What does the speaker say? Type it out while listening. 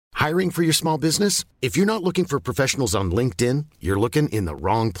Hiring for your small business? If you're not looking for professionals on LinkedIn, you're looking in the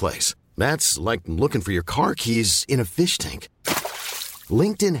wrong place. That's like looking for your car keys in a fish tank.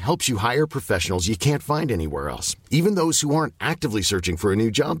 LinkedIn helps you hire professionals you can't find anywhere else, even those who aren't actively searching for a new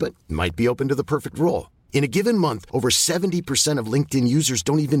job but might be open to the perfect role. In a given month, over 70% of LinkedIn users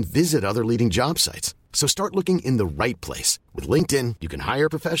don't even visit other leading job sites. So start looking in the right place. With LinkedIn, you can hire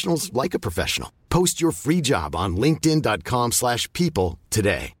professionals like a professional. Post your free job on linkedin.com/people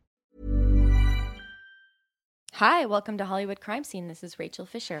today. Hi, welcome to Hollywood Crime Scene. This is Rachel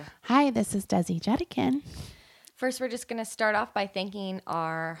Fisher. Hi, this is Desi Jetikin. First, we're just going to start off by thanking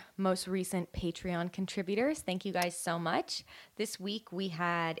our most recent Patreon contributors. Thank you guys so much. This week we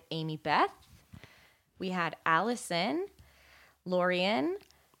had Amy Beth, we had Allison, Lorian,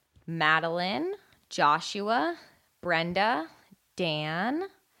 Madeline, Joshua, Brenda, Dan,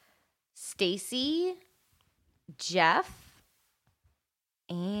 Stacy, Jeff,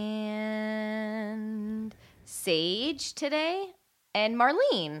 and Sage today, and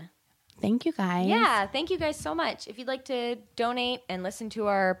Marlene. Thank you, guys. Yeah, thank you guys so much. If you'd like to donate and listen to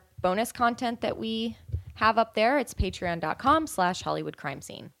our bonus content that we have up there, it's patreon.com/Hollywood Crime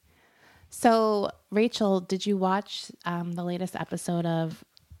Scene. So, Rachel, did you watch the latest episode of,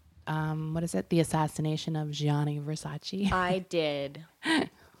 The Assassination of Gianni Versace? I did.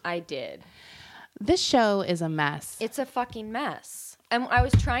 I did. This show is a mess. It's a fucking mess. And I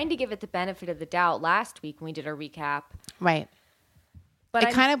was trying to give it the benefit of the doubt last week when we did our recap. Right.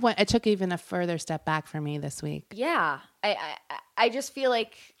 But it took even a further step back for me this week. Yeah. I just feel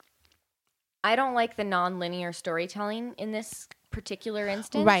like I don't like the non-linear storytelling in this particular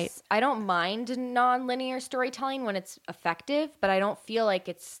instance. Right. I don't mind non-linear storytelling when it's effective, but I don't feel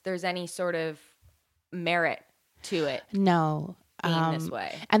like there's any sort of merit to it. No. Being this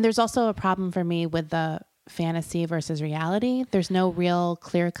way. And there's also a problem for me with the fantasy versus reality. There's no real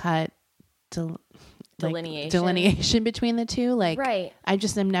clear-cut delineation between the two. Right. I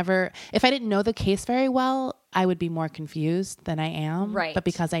just am never, if I didn't know the case very well, I would be more confused than I am. Right. But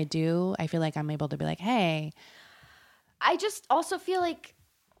because I do, I feel like I'm able to be like, hey. I just also feel like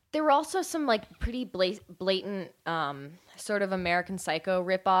there were also some like pretty blatant sort of American Psycho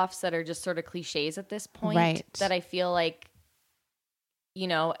ripoffs that are just sort of cliches at this point. Right. That I feel like,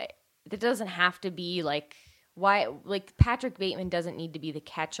 it doesn't have to be like, why, like Patrick Bateman doesn't need to be the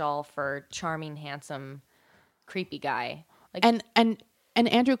catch-all for charming, handsome, creepy guy. Like, And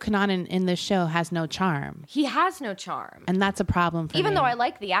Andrew Cunanan in this show has no charm. he has no charm. And that's a problem for me. Even though I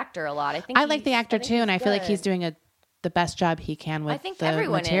like the actor a lot, I like the actor too, and I feel like good. he's doing the best job he can with I think the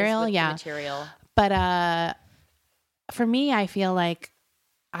everyone material. is with yeah. the material. But for me, I feel like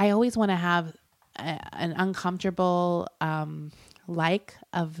I always want to have an uncomfortable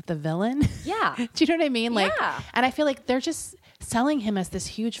of the villain. Yeah. Do you know what I mean? Like, Yeah. and I feel like they're just selling him as this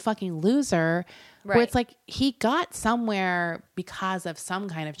huge fucking loser. Where Right. it's like he got somewhere because of some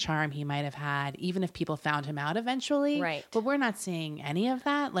kind of charm he might have had, even if people found him out eventually. Right. But we're not seeing any of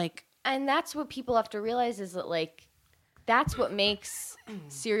that. Like, And that's what people have to realize is that, like, that's what makes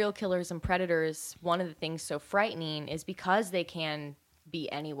serial killers and predators, one of the things so frightening is because they can be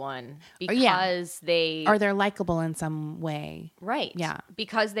anyone. Because they're likable in some way. Right. Yeah.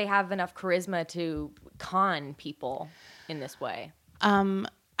 Because they have enough charisma to con people in this way.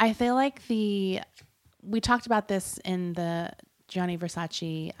 I feel like we talked about this in the Gianni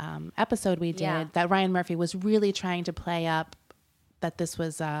Versace episode we did, Yeah. that Ryan Murphy was really trying to play up that this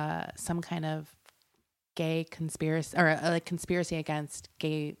was some kind of gay conspiracy or like conspiracy against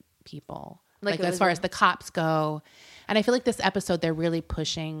gay people. Like as far as the cops go. And I feel like this episode, they're really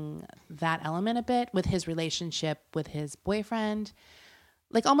pushing that element a bit with his relationship with his boyfriend.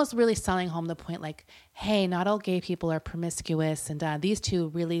 Like almost really selling home the point like, hey, not all gay people are promiscuous. And these two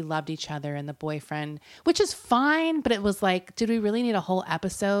really loved each other and the boyfriend, which is fine. But it was like, did we really need a whole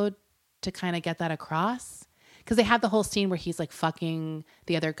episode to kind of get that across? Because they had the whole scene where he's like fucking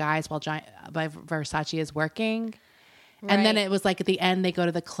the other guys while Versace is working. Right. And then it was like at the end, they go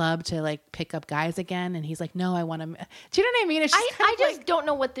to the club to like pick up guys again. And he's like, no, I want to. Do you know what I mean? It's just I just don't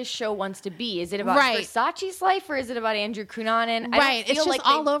know what this show wants to be. Is it about Versace's life or is it about Andrew Cunanan? Right. It's just like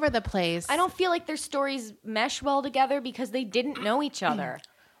all over the place. I don't feel like their stories mesh well together because they didn't know each other.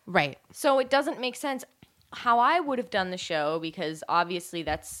 Right. So it doesn't make sense how I would have done the show, because obviously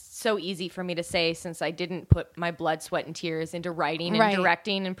that's so easy for me to say since I didn't put my blood, sweat, and tears into writing and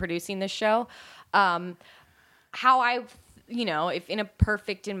directing and producing this show. How I, if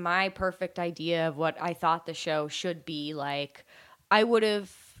in my perfect idea of what I thought the show should be like, I would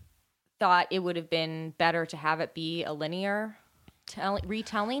have thought it would have been better to have it be a linear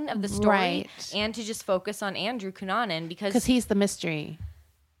retelling of the story and to just focus on Andrew Cunanan because he's the mystery.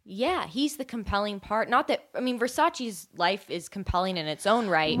 Yeah, he's the compelling part. Not that, I mean, Versace's life is compelling in its own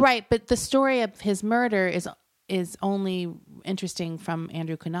right. Right, but the story of his murder is only interesting from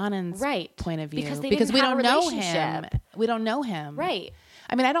Andrew Cunanan's point of view. Because we don't know him. We don't know him. Right.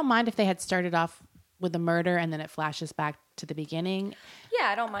 I mean, I don't mind if they had started off with the murder and then it flashes back to the beginning. Yeah,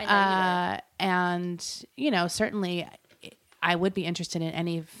 I don't mind that either. And, certainly I would be interested in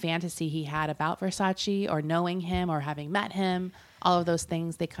any fantasy he had about Versace or knowing him or having met him. All of those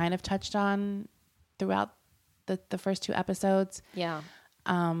things they kind of touched on throughout the first 2 episodes. Yeah.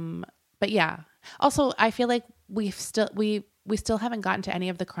 But yeah. Also, I feel like we still haven't gotten to any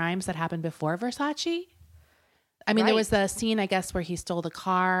of the crimes that happened before Versace. I mean, There was the scene, I guess, where he stole the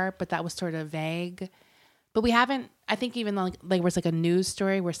car, but that was sort of vague. But we haven't, I think even like there was like a news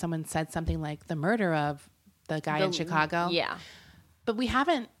story where someone said something like the murder of the guy in Chicago. Yeah. But we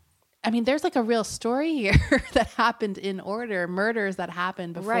haven't, I mean, there's like a real story here that happened in order, murders that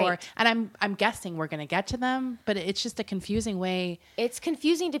happened before. Right. And I'm guessing we're going to get to them, but it's just a confusing way. It's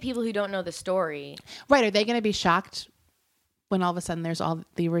confusing to people who don't know the story. Right. Are they going to be shocked when all of a sudden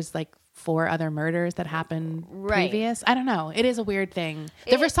there was like 4 other murders that happened previous? I don't know. It is a weird thing.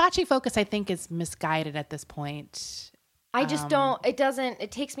 The Versace focus, I think, is misguided at this point. I just don't,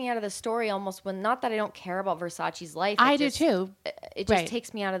 it takes me out of the story almost when, not that I don't care about Versace's life. I do too. It just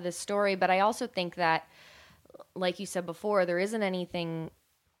takes me out of the story. But I also think that, like you said before, there isn't anything,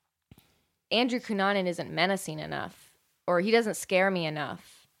 Andrew Cunanan isn't menacing enough, or he doesn't scare me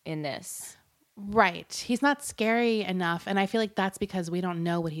enough in this. Right. He's not scary enough. And I feel like that's because we don't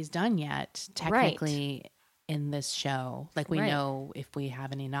know what he's done yet, technically, in this show. Like we know if we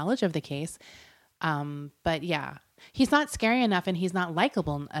have any knowledge of the case. But yeah. He's not scary enough and he's not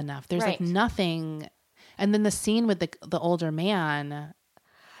likable enough. There's like nothing. And then the scene with the older man.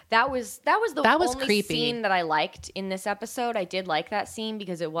 That was the only creepy scene that I liked in this episode. I did like that scene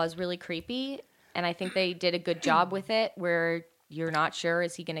because it was really creepy. And I think they did a good job with it where you're not sure,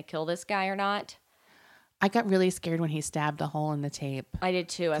 is he going to kill this guy or not? I got really scared when he stabbed a hole in the tape. I did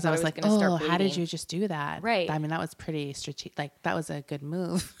too. I was like, how did you just do that? Right. I mean, that was pretty strategic. Like, that was a good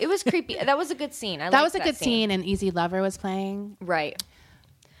move. It was creepy. That was a good scene. That was a good scene, and Easy Lover was playing. Right.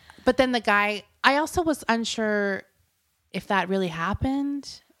 But then the guy, I also was unsure if that really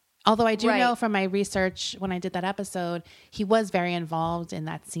happened. Although I do know from my research when I did that episode, he was very involved in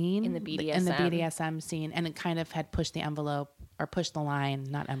that scene. In the BDSM. In the BDSM scene. And it kind of had pushed the envelope or pushed the line,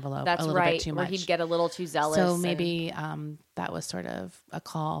 not envelope, That's a little bit too much. Where he'd get a little too zealous. So maybe that was sort of a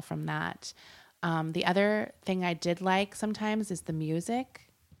call from that. The other thing I did like sometimes is the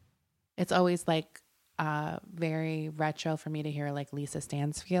music. It's always like very retro for me to hear like Lisa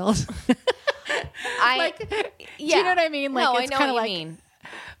Stansfield. Do you know what I mean? Like, no, it's I know what you mean.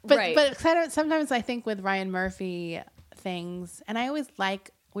 But sometimes I think with Ryan Murphy things, and I always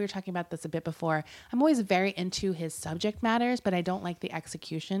like, we were talking about this a bit before, I'm always very into his subject matters, but I don't like the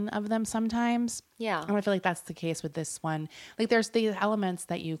execution of them sometimes. Yeah. And I feel like that's the case with this one. Like there's these elements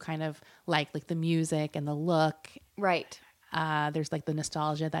that you kind of like the music and the look. Right. There's like the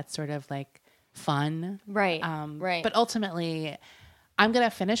nostalgia that's sort of like fun. Right. Right. But ultimately, I'm going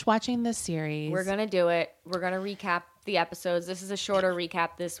to finish watching this series. We're going to do it. We're going to recap the episodes. This is a shorter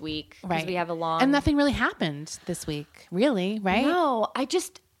recap this week because we have a long... And nothing really happened this week, really, right? No,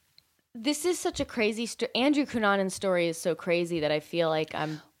 this is such a crazy story. Andrew Cunanan's story is so crazy that I feel like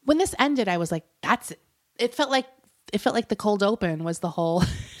I'm... When this ended, I was like, that's it. It felt like the cold open was the whole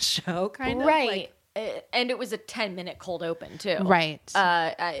show, kind of. Right. And it was a 10-minute cold open, too. Right.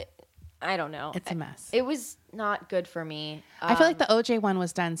 I don't know. It's a mess. It was not good for me. I feel like the OJ one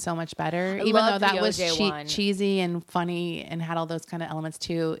was done so much better. Even though that was cheesy and funny and had all those kind of elements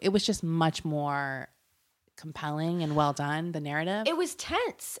too. It was just much more compelling and well done, the narrative. It was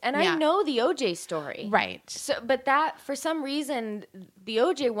tense. And I know the OJ story. Right. So, but that, for some reason, the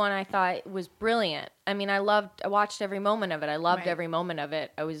OJ one I thought was brilliant. I mean, I watched every moment of it. I loved every moment of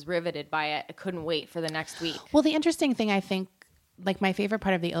it. I was riveted by it. I couldn't wait for the next week. Well, the interesting thing, I think, like my favorite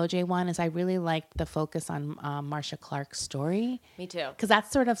part of the OJ one is I really liked the focus on Marcia Clark's story. Me too. Because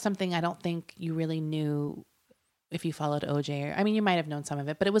that's sort of something I don't think you really knew if you followed OJ. I mean, you might have known some of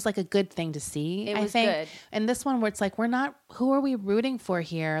it, but it was like a good thing to see. It was good. And this one where it's like, who are we rooting for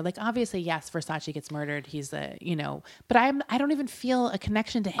here? Like, obviously, yes, Versace gets murdered. He's but I don't even feel a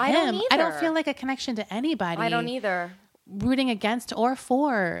connection to him. I don't either. I don't feel like a connection to anybody. I don't either. Rooting against or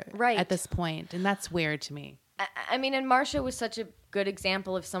for at this point. And that's weird to me. I mean, and Marcia was such a good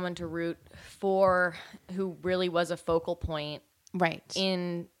example of someone to root for who really was a focal point right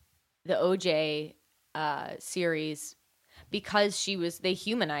in the OJ series. because they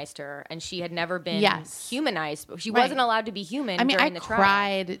humanized her, and she had never been humanized. She Right. wasn't allowed to be human. I mean, during I the trial.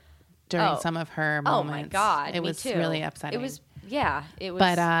 cried during some of her moments. Oh my God. It was really upsetting. It was, yeah. It was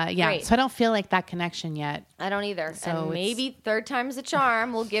But great. so I don't feel like that connection yet. I don't either. So and maybe third time's the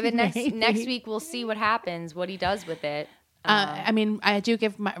charm. We'll give it next week. We'll see what happens, what he does with it. I mean, I do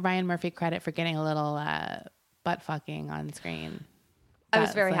give Ryan Murphy credit for getting a little butt fucking on screen. I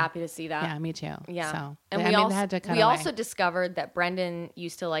was very happy to see that. Yeah, me too. Yeah. So, and we we also discovered that Brendan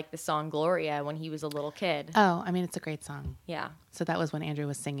used to like the song Gloria when he was a little kid. Oh, I mean, it's a great song. Yeah. So that was when Andrew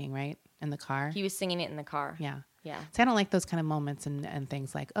was singing, right? In the car? He was singing it in the car. Yeah. Yeah. So I don't like those kind of moments and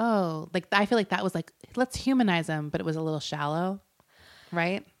things like, oh, like I feel like that was like, let's humanize him, but it was a little shallow,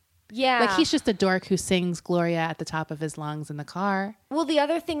 right? Yeah. Like he's just a dork who sings Gloria at the top of his lungs in the car. Well, the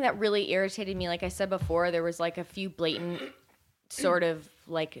other thing that really irritated me, like I said before, there was like a few blatant sort of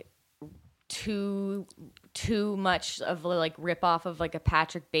like too much of like rip off of like a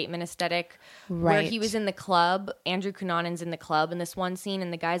Patrick Bateman aesthetic, where Right. he was in the club. Andrew Cunanan's in the club in this one scene,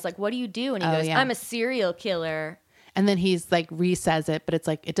 and the guy's like, "What do you do?" And he goes, "I'm a serial killer." And then he's like re-says it, but it's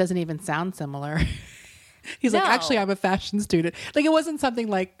like it doesn't even sound similar. He's like, actually, I'm a fashion student. Like it wasn't something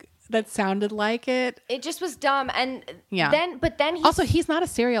like that sounded like it. It just was dumb. And Yeah. then he's not a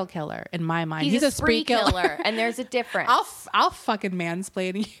serial killer in my mind. he's a spree killer, and there's a difference. I'll fucking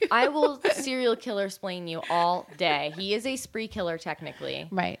mansplain you. I will serial killer explain you all day. He is a spree killer technically.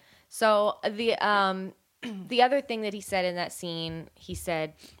 Right. So the other thing that he said in that scene, he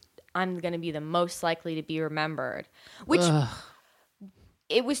said, "I'm going to be the most likely to be remembered," which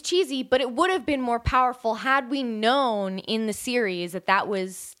it was cheesy, but it would have been more powerful had we known in the series that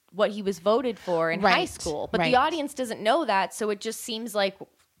was what he was voted for in high school. But the audience doesn't know that, so it just seems like,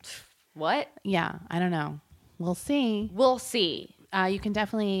 what? Yeah, I don't know. We'll see. We'll see. You can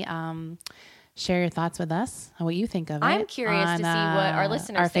definitely share your thoughts with us on what you think of it. I'm curious to see what our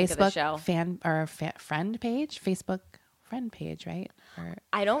listeners think of the show. Friend page, Facebook friend page, right?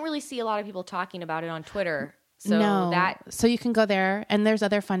 I don't really see a lot of people talking about it on Twitter. So you can go there, and there's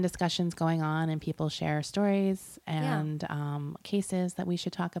other fun discussions going on, and people share stories and cases that we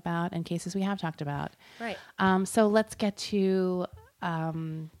should talk about, and cases we have talked about. Right. So let's get to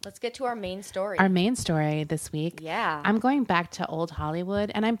our main story. Our main story this week. Yeah. I'm going back to old Hollywood,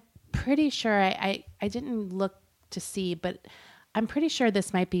 and I'm pretty sure I didn't look to see, but I'm pretty sure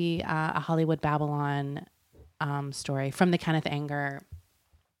this might be a Hollywood Babylon story from the Kenneth Anger.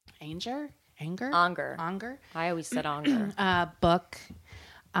 Anger? I always said Anger. Book.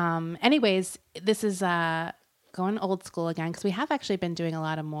 Anyways, this is going old school again, because we have actually been doing a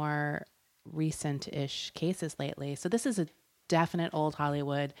lot of more recent-ish cases lately. So this is a definite old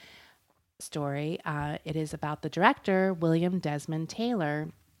Hollywood story. It is about the director, William Desmond Taylor,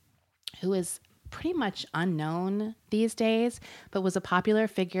 who is pretty much unknown these days, but was a popular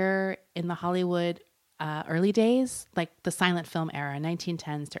figure in the Hollywood early days, like the silent film era,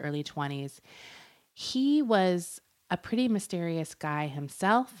 1910s to early 20s. He was a pretty mysterious guy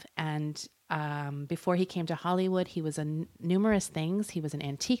himself, and before he came to Hollywood, he was numerous things. He was an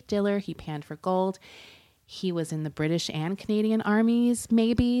antique dealer. He panned for gold. He was in the British and Canadian armies,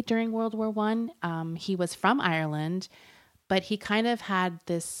 maybe during World War I. He was from Ireland, but he kind of had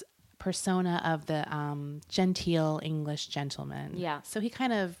this persona of the genteel English gentleman. Yeah. So he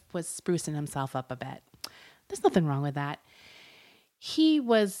kind of was sprucing himself up a bit. There's nothing wrong with that. He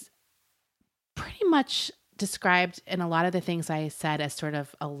was pretty much described in a lot of the things I said as sort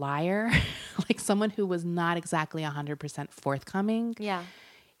of a liar, like someone who was not exactly 100% forthcoming. Yeah.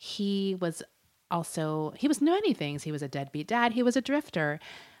 He was many things. He was a deadbeat dad. He was a drifter.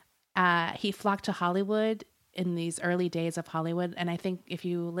 He flocked to Hollywood in these early days of Hollywood. And I think if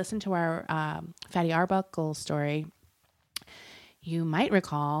you listen to our Fatty Arbuckle story, you might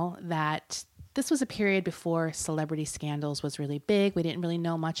recall that this was a period before celebrity scandals was really big. We didn't really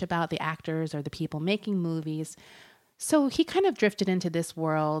know much about the actors or the people making movies. So he kind of drifted into this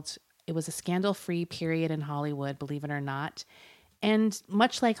world. It was a scandal-free period in Hollywood, believe it or not. And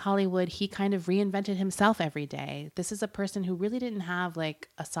much like Hollywood, he kind of reinvented himself every day. This is a person who really didn't have like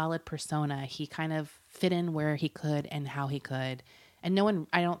a solid persona. He kind of fit in where he could and how he could. And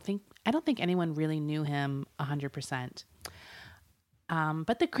I don't think anyone really knew him 100%.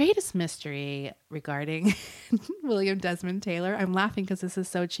 But the greatest mystery regarding William Desmond Taylor, I'm laughing because this is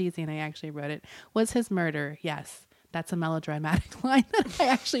so cheesy and I actually wrote it, was his murder. Yes, that's a melodramatic line that I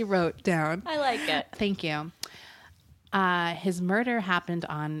actually wrote down. I like it. Thank you. His murder happened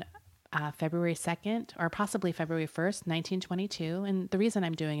on February 2nd or possibly February 1st, 1922. And the reason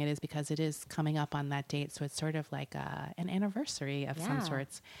I'm doing it is because it is coming up on that date. So it's sort of like an anniversary of some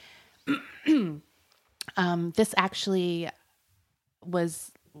sorts. This actually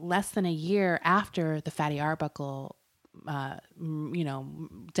was less than a year after the Fatty Arbuckle,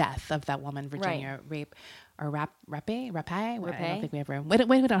 death of that woman, Virginia Rape or Rappe. I don't think we ever. We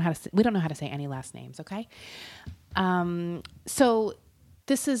don't know how to say any last names. Okay. So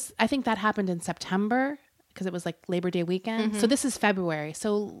this is. I think that happened in September because it was like Labor Day weekend. So this is February.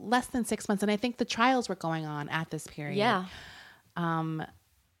 So less than 6 months, and I think the trials were going on at this period. Yeah.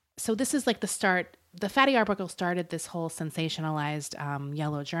 So this is like the start. The Fatty Arbuckle started this whole sensationalized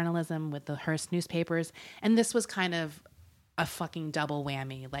yellow journalism with the Hearst newspapers. And this was kind of a fucking double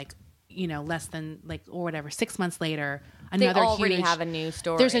whammy. Like, less than 6 months later, another they already have a new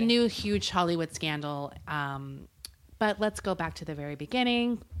story. There's a new huge Hollywood scandal. But let's go back to the very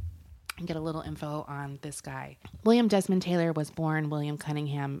beginning and get a little info on this guy. William Desmond Taylor was born William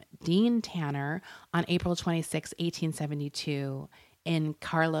Cunningham Dean Tanner on April 26, 1872 in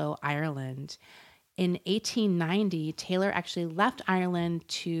Carlow, Ireland. In 1890, Taylor actually left Ireland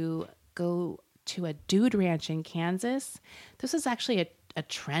to go to a dude ranch in Kansas. This was actually a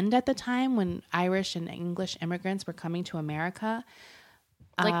trend at the time when Irish and English immigrants were coming to America.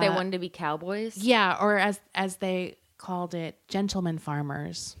 Like they wanted to be cowboys? Yeah, or as they called it, gentleman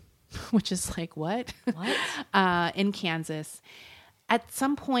farmers, which is like what? What? In Kansas. At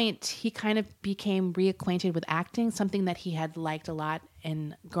some point, he kind of became reacquainted with acting, something that he had liked a lot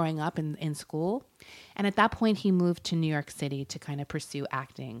in growing up in school. And at that point, he moved to New York City to kind of pursue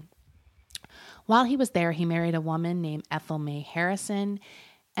acting. While he was there, he married a woman named Ethel May Harrison.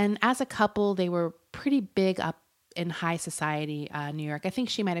 And as a couple, they were pretty big up in high society, New York. I think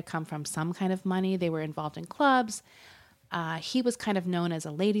she might have come from some kind of money. They were involved in clubs. He was kind of known as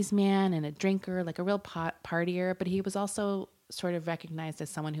a ladies' man and a drinker, like a real partier, but he was also sort of recognized as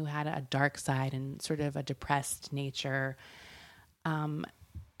someone who had a dark side and sort of a depressed nature. In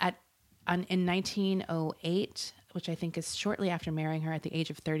 1908, which I think is shortly after marrying her at the age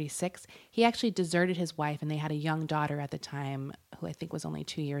of 36, he actually deserted his wife, and they had a young daughter at the time who I think was only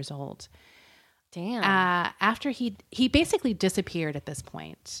 2 years old. Damn. After he basically disappeared at this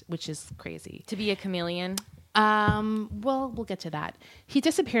point, which is crazy. To be a chameleon? Well, we'll get to that. He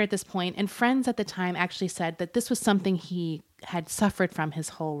disappeared at this point, and friends at the time actually said that this was something he had suffered from his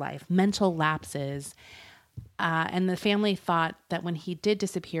whole life, mental lapses. And the family thought that when he did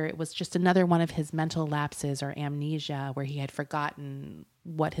disappear, it was just another one of his mental lapses or amnesia where he had forgotten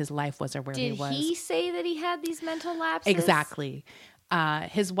what his life was or where he was. Did he say that he had these mental lapses? Exactly.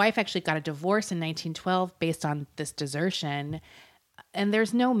 His wife actually got a divorce in 1912 based on this desertion. And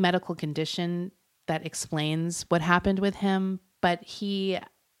there's no medical condition that explains what happened with him, but he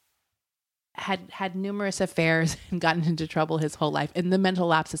had numerous affairs and gotten into trouble his whole life. And the mental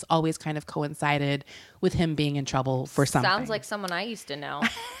lapses always kind of coincided with him being in trouble for something. Sounds like someone I used to know.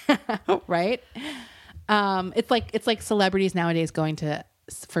 Right? It's like celebrities nowadays going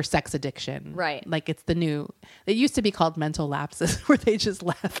for sex addiction. Right. Like it used to be called mental lapses where they just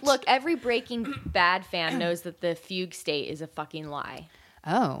left. Look, every Breaking Bad fan knows that the fugue state is a fucking lie.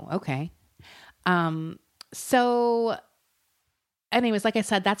 Oh, okay. So anyways, like I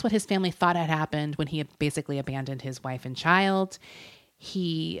said, that's what his family thought had happened when he had basically abandoned his wife and child.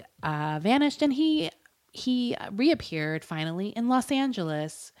 He vanished, and he reappeared finally in Los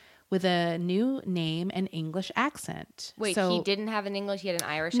Angeles with a new name and English accent. Wait, so, he didn't have an English, he had an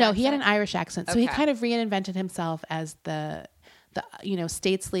Irish accent? No, he had an Irish accent. So he kind of reinvented himself as the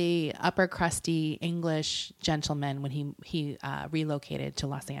stately, upper crusty English gentleman when he relocated to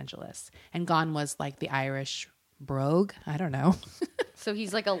Los Angeles. And gone was like the Irish brogue. I don't know. So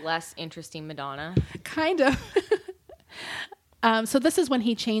he's like a less interesting Madonna. Kind of. So this is when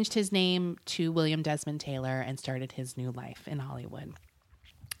he changed his name to William Desmond Taylor and started his new life in Hollywood.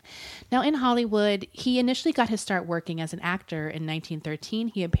 Now in Hollywood, he initially got his start working as an actor in 1913.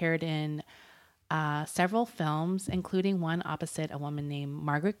 He appeared in several films, including one opposite a woman named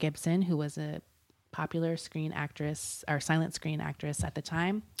Margaret Gibson, who was a popular screen actress or silent screen actress at the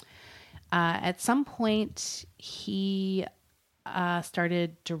time. At some point, he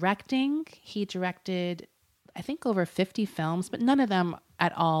started directing. He directed, I think, over 50 films, but none of them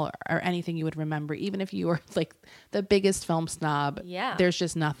at all are anything you would remember, even if you were like the biggest film snob. Yeah. There's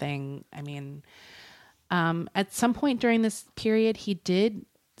just nothing. I mean, at some point during this period, he did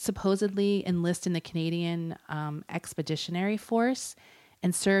supposedly enlist in the Canadian Expeditionary Force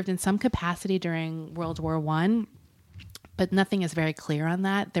and served in some capacity during World War I, but nothing is very clear on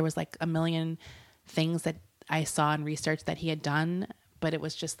that. There was like a million things that I saw in research that he had done, but it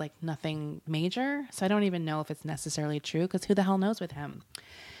was just like nothing major. So I don't even know if it's necessarily true, because who the hell knows with him.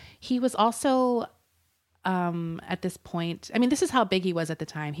 He was also, at this point, I mean, this is how big he was at the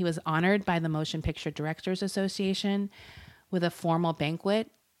time. He was honored by the Motion Picture Directors Association with a formal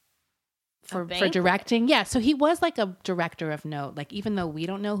banquet for directing. Yeah, so he was like a director of note. Like, even though we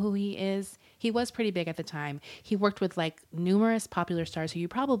don't know who he is, he was pretty big at the time. He worked with like numerous popular stars who you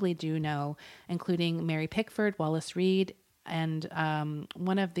probably do know, including Mary Pickford, Wallace Reed, and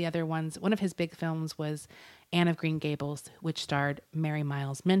one of his big films was Anne of Green Gables, which starred Mary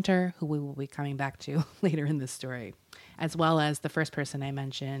Miles Minter, who we will be coming back to later in this story, as well as the first person I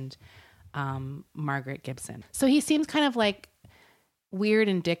mentioned, Margaret Gibson. So he seems kind of like weird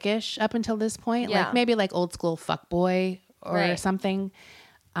and dickish up until this point, like maybe like old school fuckboy or something.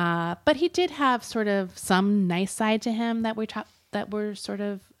 But he did have sort of some nice side to him that were sort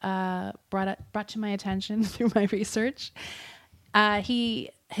of brought to my attention through my research.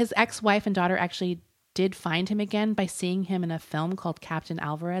 His ex-wife and daughter actually did find him again by seeing him in a film called Captain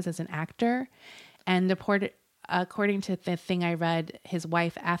Alvarez as an actor. And according to the thing I read, his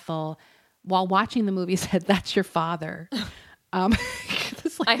wife Ethel, while watching the movie, said, "That's your father."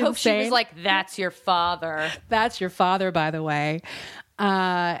 I hope she was like, "That's your father." That's your father, by the way.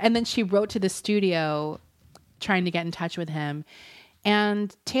 And then she wrote to the studio trying to get in touch with him.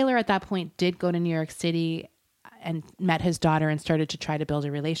 And Taylor at that point did go to New York City and met his daughter and started to try to build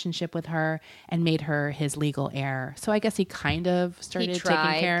a relationship with her and made her his legal heir. So I guess he kind of started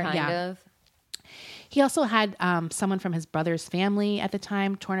taking care. Kind of. He also had someone from his brother's family at the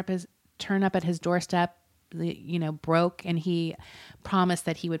time turn up at his doorstep, broke, and he promised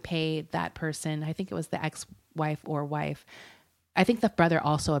that he would pay that person. I think it was the ex-wife or wife. I think the brother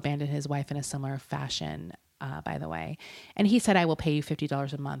also abandoned his wife in a similar fashion, by the way. And he said, "I will pay you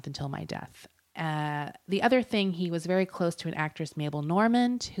 $50 a month until my death." The other thing, he was very close to an actress, Mabel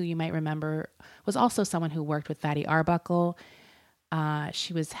Normand, who you might remember was also someone who worked with Fatty Arbuckle.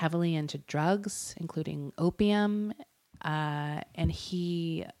 She was heavily into drugs, including opium. And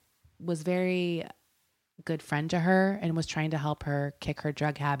he was very good friend to her and was trying to help her kick her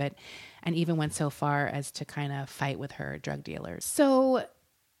drug habit, and even went so far as to kind of fight with her drug dealers. So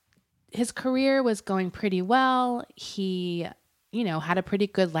his career was going pretty well. He, had a pretty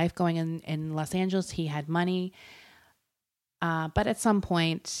good life going in Los Angeles. He had money. But at some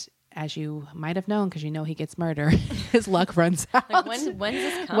point, as you might have known, because he gets murdered, his luck runs out. Like, when's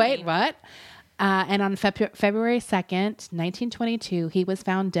this coming? Wait, what? And on February 2nd, 1922, he was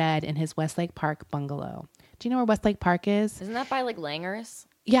found dead in his Westlake Park bungalow. Do you know where Westlake Park is? Isn't that by like Langers?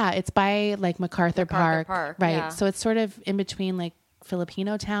 Yeah, it's by like MacArthur Park. Right. Yeah. So it's sort of in between like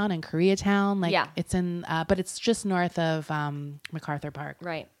Filipino Town and Koreatown. Like, it's in, but it's just north of MacArthur Park.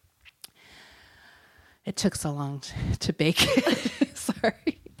 Right. It took so long to bake it.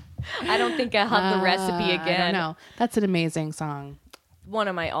 Sorry. I don't think I'll have the recipe again. I don't know. That's an amazing song. One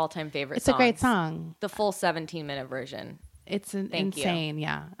of my all-time favorite songs. It's a great song. The full 17-minute version. It's insane.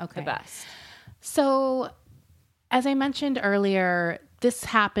 Yeah. Okay. The best. So, as I mentioned earlier, this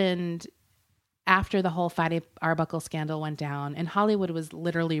happened after the whole Fatty Arbuckle scandal went down, and Hollywood was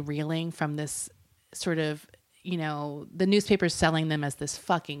literally reeling from this sort of, the newspapers selling them as this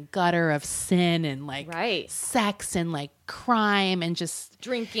fucking gutter of sin and like sex and like crime and just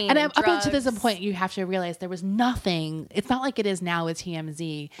drinking and up until this point, you have to realize there was nothing. It's not like it is now with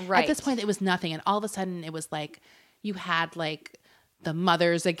TMZ. Right. At this point, it was nothing, and all of a sudden, it was like you had like the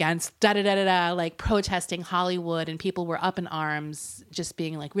mothers against like protesting Hollywood, and people were up in arms, just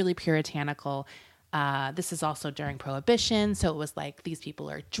being like really puritanical. This is also during Prohibition, so it was like these people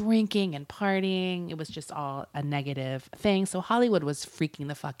are drinking and partying. It was just all a negative thing. So Hollywood was freaking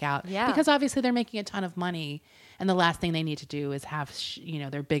the fuck out, because obviously they're making a ton of money, and the last thing they need to do is have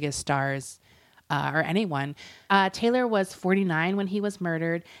their biggest stars or anyone. Taylor was 49 when he was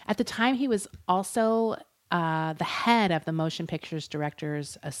murdered. At the time, he was also the head of the Motion Pictures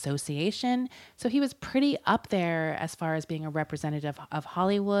Directors Association, so he was pretty up there as far as being a representative of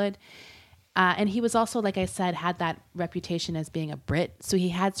Hollywood. And he was also, like I said, had that reputation as being a Brit. So he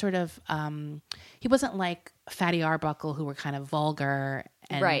had sort of, he wasn't like Fatty Arbuckle, who were kind of vulgar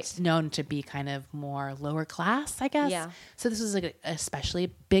and known to be kind of more lower class, I guess. Yeah. So this was like an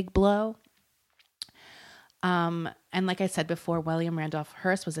especially big blow. And like I said before, William Randolph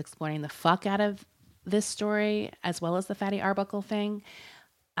Hearst was exploring the fuck out of this story, as well as the Fatty Arbuckle thing.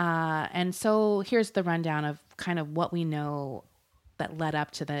 And so here's the rundown of kind of what we know that led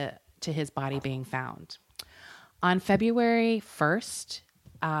up to his body being found. On February 1st,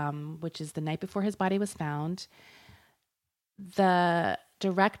 which is the night before his body was found, the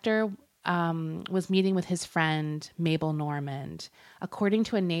director was meeting with his friend, Mabel Normand. According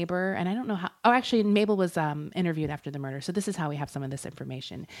to a neighbor, and I don't know how... Oh, actually, Mabel was interviewed after the murder, so this is how we have some of this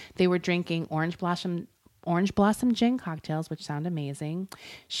information. They were drinking Orange Blossom gin cocktails, which sound amazing.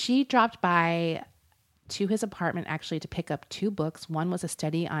 She dropped by to his apartment actually to pick up 2 books. One was a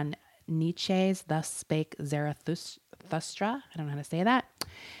study on Nietzsche's Thus Spake Zarathustra. I don't know how to say that.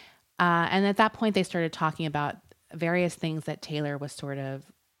 And at that point, they started talking about various things that Taylor was sort of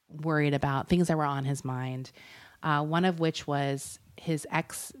worried about, things that were on his mind. One of which was his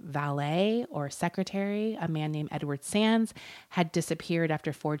ex-valet or secretary, a man named Edward Sands, had disappeared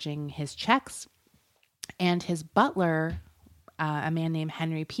after forging his checks. And his butler, a man named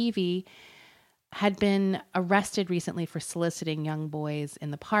Henry Peavy, had been arrested recently for soliciting young boys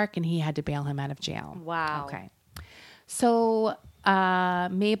in the park, and he had to bail him out of jail. Wow. Okay. So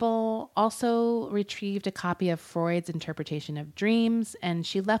Mabel also retrieved a copy of Freud's interpretation of dreams, and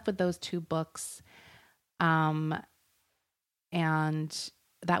she left with those 2 books. And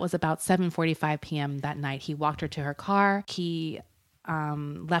that was about 7:45 p.m. that night. He walked her to her car. He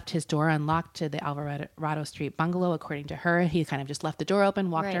left his door unlocked to the Alvarado Street bungalow, according to her. He kind of just left the door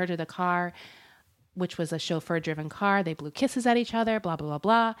open, walked her to the car, which was a chauffeur-driven car. They blew kisses at each other, blah, blah,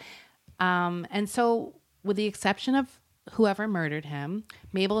 blah, blah. And so with the exception of whoever murdered him,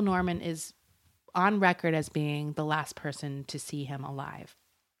 Mabel Normand is on record as being the last person to see him alive.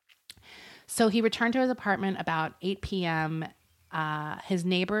 So he returned to his apartment about 8 p.m. His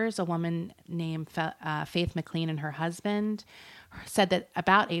neighbors, a woman named Faith McLean and her husband, said that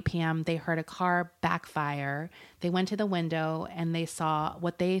about 8 p.m. they heard a car backfire. They went to the window and they saw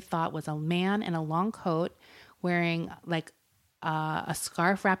what they thought was a man in a long coat wearing like a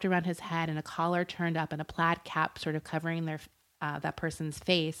scarf wrapped around his head and a collar turned up and a plaid cap sort of covering that person's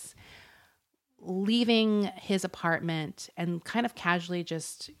face, leaving his apartment and kind of casually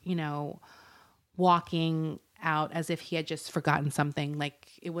just, walking out as if he had just forgotten something. Like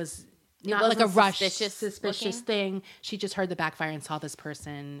it was not like a rush, suspicious thing. She just heard the backfire and saw this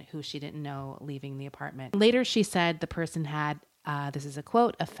person who she didn't know leaving the apartment. Later, she said the person had, this is a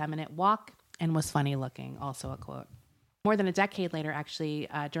quote, effeminate walk and was funny looking, also a quote. More than a decade later, actually,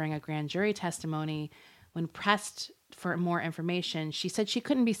 during a grand jury testimony, when pressed for more information, she said she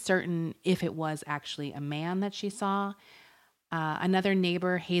couldn't be certain if it was actually a man that she saw. Another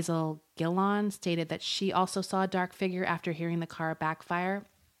neighbor, Hazel Gillon, stated that she also saw a dark figure after hearing the car backfire.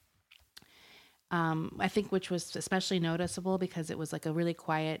 I think which was especially noticeable because it was like a really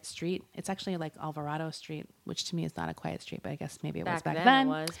quiet street. It's actually like Alvarado Street, which to me is not a quiet street, but I guess maybe it was back then. It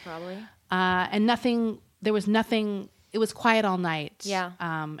was probably. And there was nothing, it was quiet all night. Yeah.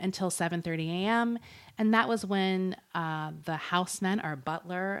 Until 7:30 a.m. And that was when the houseman, or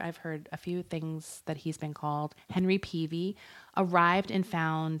butler, I've heard a few things that he's been called, Henry Peavy, arrived and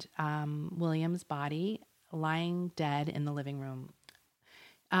found William's body lying dead in the living room.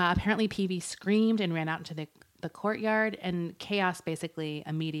 Apparently Peavy screamed and ran out into the courtyard, and chaos basically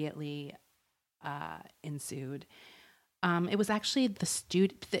immediately ensued. It was actually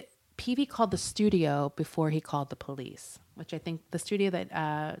Peavy called the studio before he called the police, which I think the studio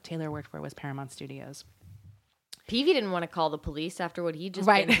that Taylor worked for was Paramount Studios. Peavy didn't want to call the police after what he'd just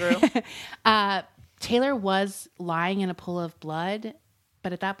been through. Taylor was lying in a pool of blood,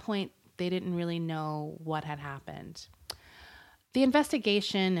 but at that point, they didn't really know what had happened. The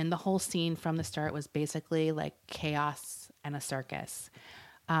investigation and the whole scene from the start was basically like chaos and a circus.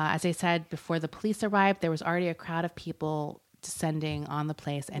 As I said, before the police arrived, there was already a crowd of people descending on the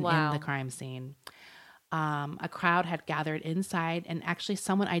place and in the crime scene. A crowd had gathered inside, and actually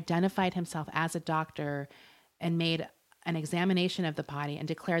someone identified himself as a doctor and made an examination of the body and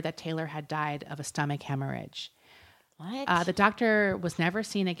declared that Taylor had died of a stomach hemorrhage. What? The doctor was never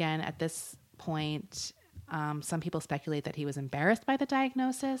seen again at this point. Some people speculate that he was embarrassed by the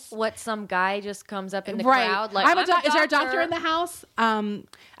diagnosis. What, some guy just comes up in the crowd like, is there a doctor in the house?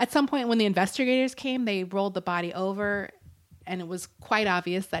 At some point when the investigators came, they rolled the body over, and it was quite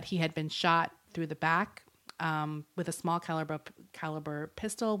obvious that he had been shot through the back with a small caliber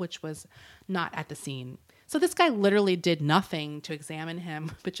pistol, which was not at the scene. So this guy literally did nothing to examine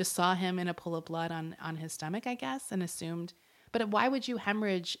him, but just saw him in a pool of blood on his stomach, I guess, and assumed. But why would you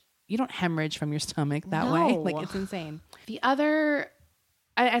hemorrhage? You don't hemorrhage from your stomach that way. Like, it's insane. The other,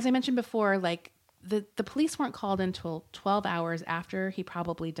 as I mentioned before, like the police weren't called until 12 hours after he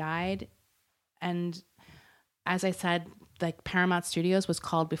probably died. And as I said, like Paramount Studios was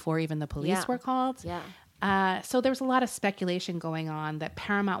called before even the police were called. Yeah. So there was a lot of speculation going on that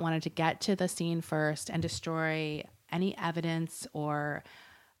Paramount wanted to get to the scene first and destroy any evidence or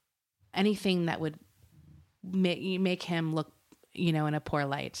anything that would make him look, in a poor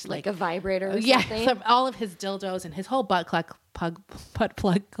light. Like a vibrator or something? Yeah, all of his dildos and his whole butt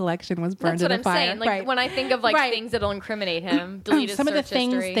plug collection was burned in a fire. That's what I'm saying. Like, when I think of things that'll incriminate him, delete his Some of the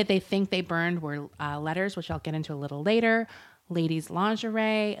things history. that they think they burned were letters, which I'll get into a little later, ladies'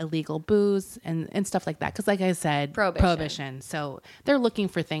 lingerie, illegal booze, and stuff like that. Because like I said, prohibition. So they're looking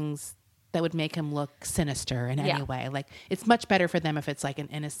for things that would make him look sinister in any way. Like, it's much better for them if it's like an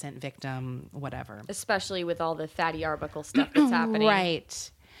innocent victim, whatever. Especially with all the Fatty Arbuckle stuff that's happening.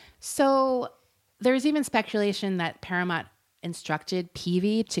 Right. So there's even speculation that Paramount instructed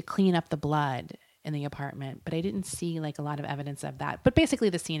Peavy to clean up the blood in the apartment, but I didn't see like a lot of evidence of that. But basically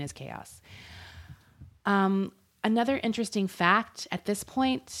the scene is chaos. Another interesting fact at this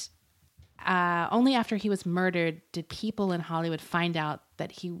point, only after he was murdered did people in Hollywood find out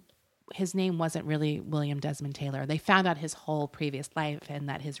that his name wasn't really William Desmond Taylor. They found out his whole previous life and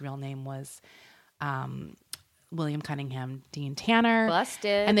that his real name was William Cunningham Dean Tanner.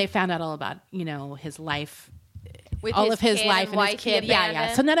 Busted. And they found out all about, his life, with all his of his life and his kid.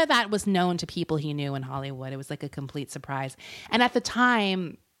 Yeah. So none of that was known to people he knew in Hollywood. It was like a complete surprise. And at the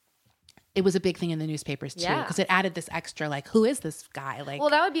time, it was a big thing in the newspapers too, because it added this extra, like, who is this guy? Like, well,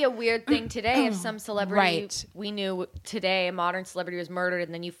 that would be a weird thing today if some celebrity we knew today, a modern celebrity, was murdered,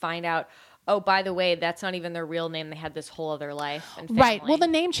 and then you find out, oh, by the way, that's not even their real name. They had this whole other life and family. Right. Well, the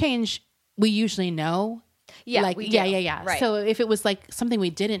name change we usually know. Yeah, like, we do. Yeah. Right. So if it was like something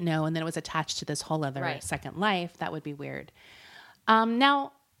we didn't know and then it was attached to this whole other second life, that would be weird.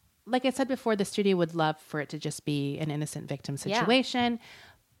 Now, like I said before, the studio would love for it to just be an innocent victim situation,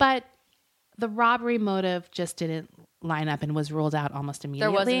 but the robbery motive just didn't line up and was ruled out almost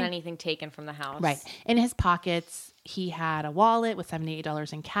immediately. There wasn't anything taken from the house. Right. In his pockets, he had a wallet with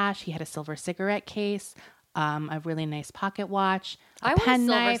 $78 in cash. He had a silver cigarette case, a really nice pocket watch, a pen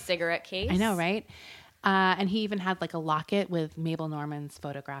knife. Silver cigarette case. I know, right? And he even had like a locket with Mabel Norman's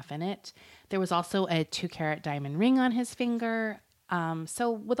photograph in it. There was also a 2-carat diamond ring on his finger. So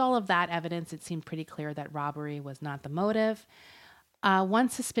with all of that evidence, it seemed pretty clear that robbery was not the motive. One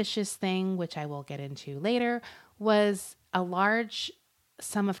suspicious thing, which I will get into later, was a large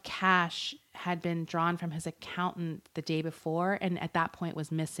sum of cash had been drawn from his accountant the day before, and at that point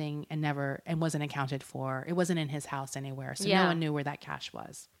was missing and wasn't accounted for. It wasn't in his house anywhere, so no one knew where that cash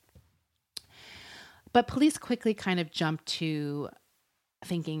was. But police quickly kind of jumped to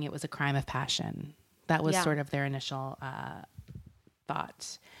thinking it was a crime of passion. That was sort of their initial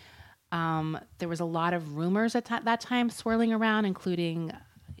thought. There was a lot of rumors at that time swirling around, including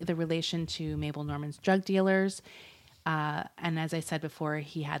the relation to Mabel Norman's drug dealers. And as I said before,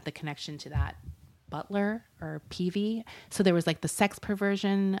 he had the connection to that butler or Peavy. So there was like the sex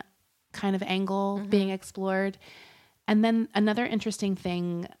perversion kind of angle being explored. And then another interesting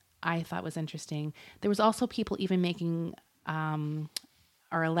thing I thought was interesting, there was also people even making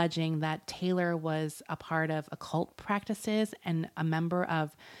or alleging that Taylor was a part of occult practices and a member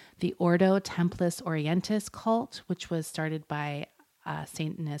of the Ordo Templis Orientis cult, which was started by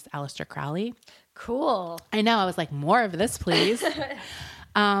Satanist Aleister Crowley. Cool. I know. I was like, more of this, please.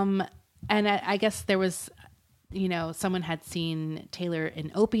 And I guess there was, someone had seen Taylor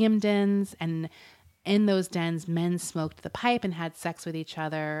in opium dens, and in those dens, men smoked the pipe and had sex with each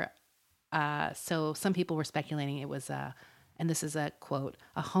other. So some people were speculating it was and this is a quote,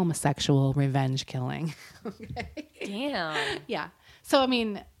 a homosexual revenge killing. Okay. Damn. Yeah. So, I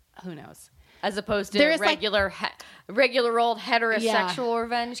mean, who knows? As opposed to regular old heterosexual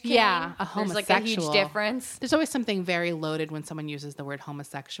revenge killing. Yeah, a homosexual. There's like a huge difference. There's always something very loaded when someone uses the word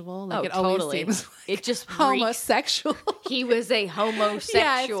homosexual. Like it totally. always seems like it just homosexual. He was a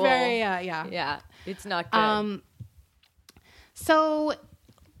homosexual. Yeah, it's very, Yeah, it's not good. So,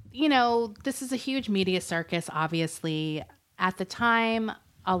 this is a huge media circus, obviously. At the time,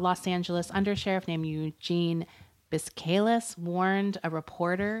 a Los Angeles undersheriff named Eugene Biscalis warned a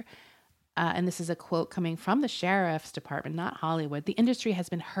reporter, and this is a quote coming from the sheriff's department, not Hollywood. The industry has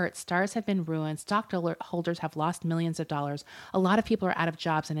been hurt. Stars have been ruined. Stockholders have lost millions of dollars. A lot of people are out of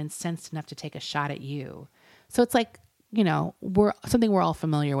jobs and incensed enough to take a shot at you. So it's like, something we're all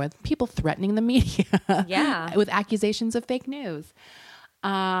familiar with. People threatening the media with accusations of fake news.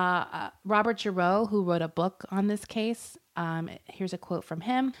 Robert Giroux, who wrote a book on this case, here's a quote from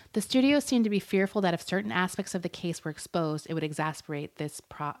him. The studio seemed to be fearful that if certain aspects of the case were exposed, it would exacerbate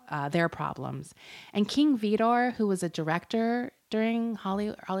their problems. And King Vidor, who was a director during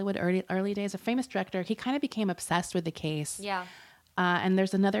Hollywood early days, a famous director, he kind of became obsessed with the case. Yeah. And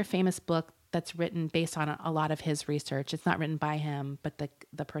there's another famous book that's written based on a lot of his research. It's not written by him, but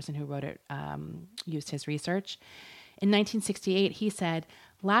the person who wrote it used his research. In 1968, he said,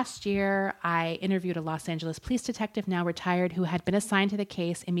 "Last year, I interviewed a Los Angeles police detective, now retired, who had been assigned to the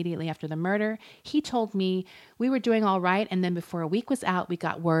case immediately after the murder. He told me we were doing all right, and then before a week was out, we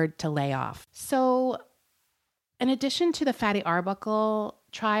got word to lay off." So in addition to the Fatty Arbuckle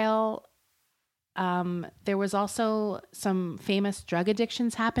trial, There was also some famous drug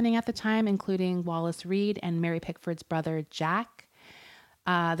addictions happening at the time, including Wallace Reed and Mary Pickford's brother, Jack.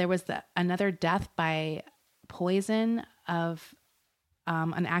 There was another death by poison of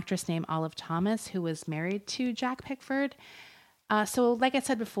an actress named Olive Thomas, who was married to Jack Pickford. So like I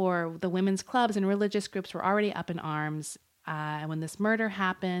said before, the women's clubs and religious groups were already up in arms. And when this murder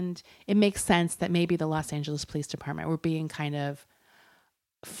happened, it makes sense that maybe the Los Angeles Police Department were being kind of,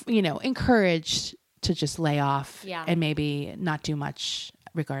 encouraged to just lay off and maybe not do much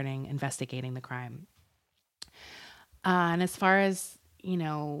regarding investigating the crime. And as far as,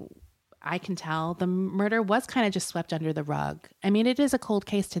 I can tell, the murder was kind of just swept under the rug. I mean, it is a cold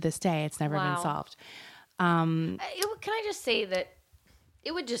case to this day. It's never been solved. Can I just say that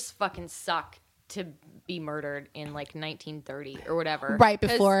it would just fucking suck to be murdered in like 1930 or whatever. Right,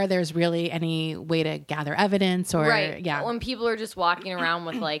 before there's really any way to gather evidence or when people are just walking around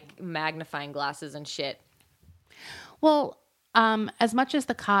with like magnifying glasses and shit. Well, as much as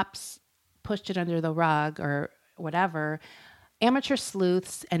the cops pushed it under the rug or whatever, amateur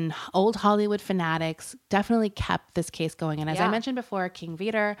sleuths and old Hollywood fanatics definitely kept this case going. And as I mentioned before, King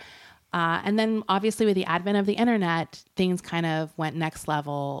Vidor, and then obviously with the advent of the internet, things kind of went next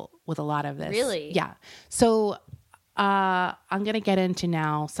level with a lot of this. Really? Yeah. So I'm going to get into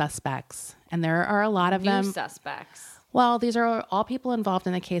now suspects. And there are a lot of them. New suspects. Well, these are all people involved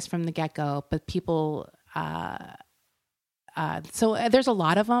in the case from the get-go, but people... so there's a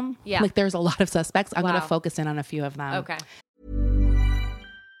lot of them. Yeah. Like there's a lot of suspects. I'm going to focus in on a few of them. Okay.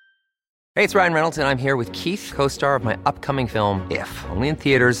 Hey, it's Ryan Reynolds, and I'm here with Keith, co-star of my upcoming film, If, only in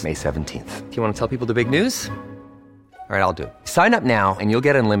theaters May 17th. Do you want to tell people the big news? All right, I'll do it. Sign up now and you'll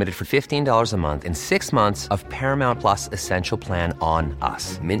get unlimited for $15 a month and 6 months of Paramount Plus Essential Plan on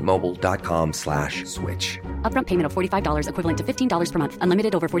us. MintMobile.com/switch. Upfront payment of $45 equivalent to $15 per month.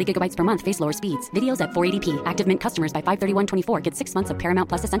 Unlimited over 40 gigabytes per month. Face lower speeds. Videos at 480p. Active Mint customers by 531.24 get 6 months of Paramount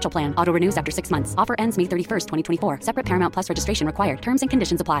Plus Essential Plan. Auto renews after 6 months. Offer ends May 31st, 2024. Separate Paramount Plus registration required. Terms and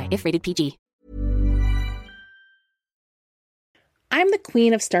conditions apply if rated PG. I'm the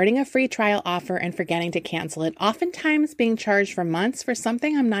queen of starting a free trial offer and forgetting to cancel it, oftentimes being charged for months for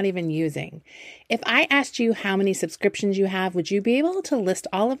something I'm not even using. If I asked you how many subscriptions you have, would you be able to list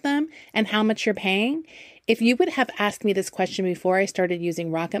all of them and how much you're paying? If you would have asked me this question before I started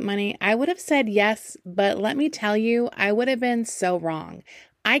using Rocket Money, I would have said yes, but let me tell you, I would have been so wrong.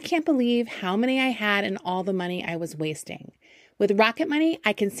 I can't believe how many I had and all the money I was wasting. With Rocket Money,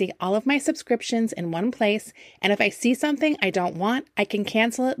 I can see all of my subscriptions in one place, and if I see something I don't want, I can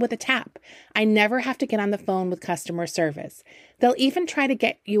cancel it with a tap. I never have to get on the phone with customer service. They'll even try to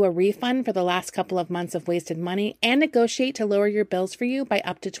get you a refund for the last couple of months of wasted money and negotiate to lower your bills for you by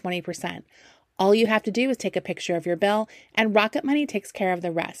up to 20%. All you have to do is take a picture of your bill, and Rocket Money takes care of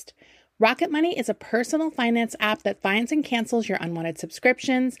the rest. Rocket Money is a personal finance app that finds and cancels your unwanted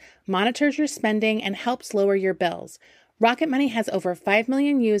subscriptions, monitors your spending, and helps lower your bills. Rocket Money has over 5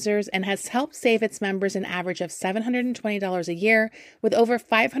 million users and has helped save its members an average of $720 a year with over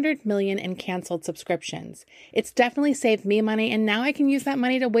 500 million in canceled subscriptions. It's definitely saved me money, and now I can use that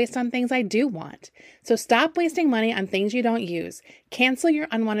money to waste on things I do want. So stop wasting money on things you don't use. Cancel your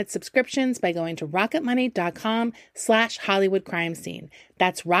unwanted subscriptions by going to rocketmoney.com/Hollywood crime scene.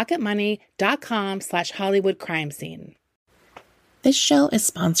 That's rocketmoney.com/Hollywood crime scene. This show is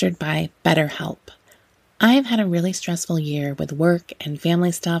sponsored by BetterHelp. I've had a really stressful year with work and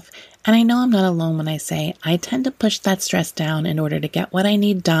family stuff, and I know I'm not alone when I say I tend to push that stress down in order to get what I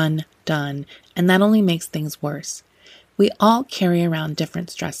need done, and that only makes things worse. We all carry around different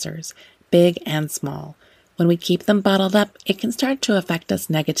stressors, big and small. When we keep them bottled up, it can start to affect us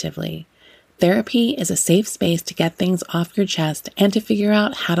negatively. Therapy is a safe space to get things off your chest and to figure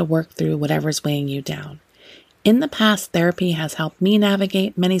out how to work through whatever's weighing you down. In the past, therapy has helped me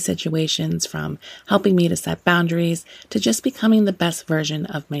navigate many situations, from helping me to set boundaries to just becoming the best version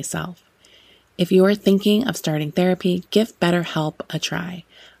of myself. If you are thinking of starting therapy, give BetterHelp a try.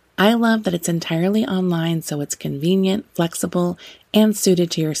 I love that it's entirely online, so it's convenient, flexible, and suited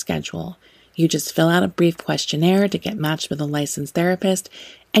to your schedule. You just fill out a brief questionnaire to get matched with a licensed therapist,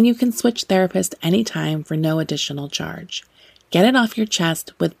 and you can switch therapists anytime for no additional charge. Get it off your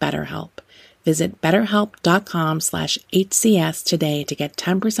chest with BetterHelp. Visit BetterHelp.com/HCS today to get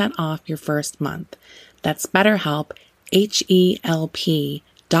 10% off your first month. That's BetterHelp,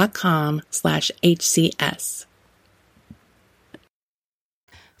 HELP.com/HCS.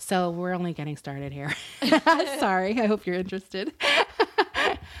 So we're only getting started here. Sorry, I hope you're interested.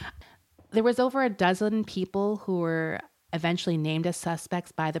 There was over a dozen people who were eventually named as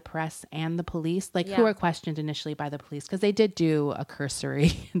suspects by the press and the police, who were questioned initially by the police because they did do a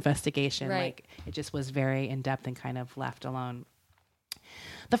cursory investigation. Right. Like it just was very in-depth and kind of left alone.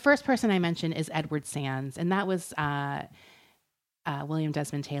 The first person I mentioned is Edward Sands, and that was William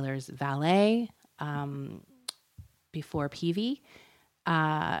Desmond Taylor's valet before Peavy.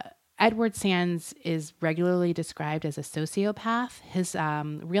 Edward Sands is regularly described as a sociopath. His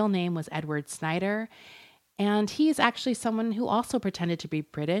real name was Edward Snyder, and he's actually someone who also pretended to be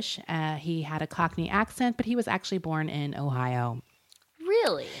British. He had a Cockney accent, but he was actually born in Ohio.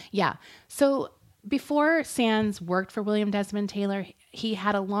 Really? Yeah. So before Sands worked for William Desmond Taylor, he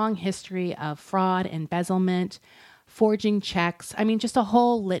had a long history of fraud, embezzlement, forging checks. I mean, just a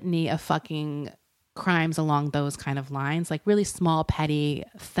whole litany of fucking crimes along those kind of lines, like really small, petty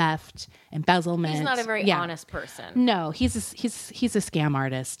theft, embezzlement. He's not a very honest person. No, he's a scam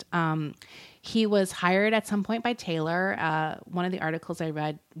artist. He was hired at some point by Taylor. One of the articles I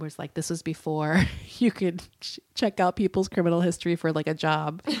read was like, this was before you could check out people's criminal history for like a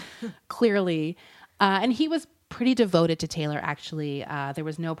job, clearly. And he was pretty devoted to Taylor, actually. There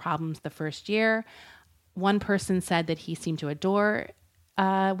was no problems the first year. One person said that he seemed to adore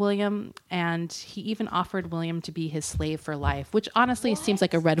William, and he even offered William to be his slave for life, which honestly seems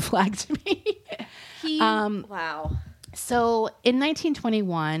like a red flag to me. Wow. So in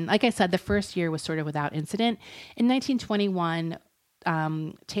 1921, like I said, the first year was sort of without incident. In 1921,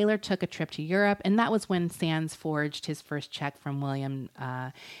 Taylor took a trip to Europe, and that was when Sands forged his first check from William.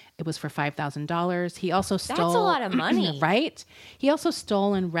 It was for $5,000. He also stole... That's a lot of money. Right? He also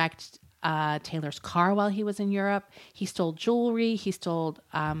stole and wrecked Taylor's car while he was in Europe. He stole jewelry. He stole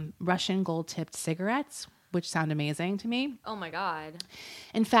Russian gold-tipped cigarettes, which sound amazing to me. Oh, my God.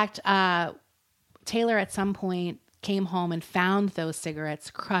 In fact, Taylor at some point came home and found those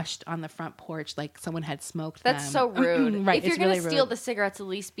cigarettes crushed on the front porch, like someone had smoked them. That's so rude. Right. If you're going to steal the cigarettes, at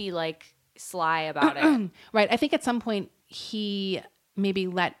least be like sly about it. Right. I think at some point he maybe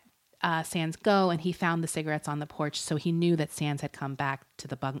let Sands go, and he found the cigarettes on the porch, so he knew that Sands had come back to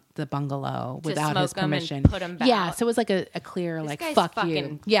the bungalow without his permission. And put them back. Yeah, so it was like a clear this guy's fuck fucking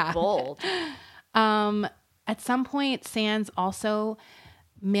you. Yeah, bold. At some point, Sands also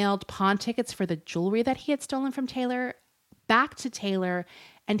mailed pawn tickets for the jewelry that he had stolen from Taylor back to Taylor,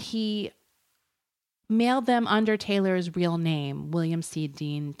 and he mailed them under Taylor's real name, William C.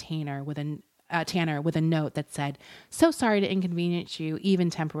 Dean Tanner, with a note that said, "So sorry to inconvenience you, even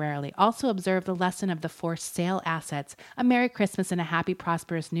temporarily. Also observe the lesson of the forced sale assets. A Merry Christmas and a happy,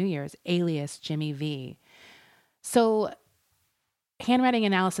 prosperous New Year's, alias Jimmy V." So handwriting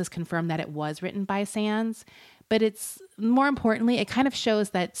analysis confirmed that it was written by Sands, but it's more importantly, it kind of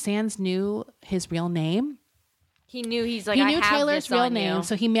shows that Sands knew his real name. He knew he knew Taylor's real name,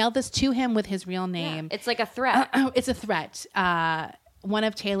 so he mailed this to him with his real name. Yeah, it's like a threat. It's a threat. One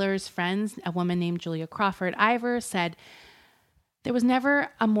of Taylor's friends, a woman named Julia Crawford Ivor, said, "There was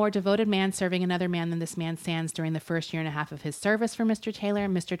never a more devoted man serving another man than this man Sands during the first year and a half of his service for Mr. Taylor.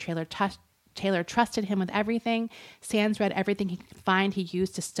 Mr. Taylor trusted him with everything. Sands read everything he could find. He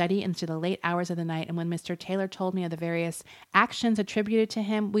used to study into the late hours of the night. And when Mr. Taylor told me of the various actions attributed to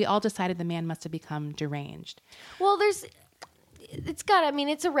him, we all decided the man must have become deranged." Well, it's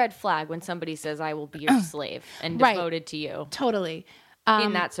a red flag when somebody says, "I will be your slave and devoted to you." Totally.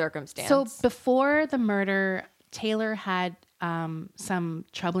 In that circumstance. So before the murder, Taylor had some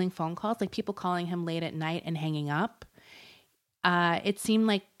troubling phone calls, like people calling him late at night and hanging up. It seemed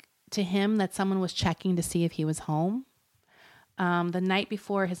like to him that someone was checking to see if he was home. The night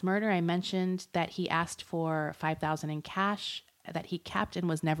before his murder, I mentioned that he asked for $5,000 in cash that he kept and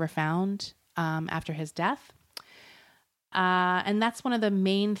was never found after his death. And that's one of the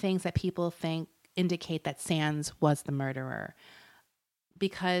main things that people think indicate that Sands was the murderer.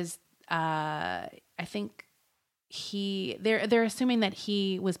 Because I think they're assuming that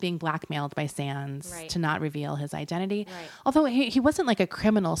he was being blackmailed by Sands to not reveal his identity. Right. Although he wasn't like a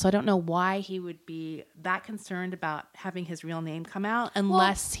criminal, so I don't know why he would be that concerned about having his real name come out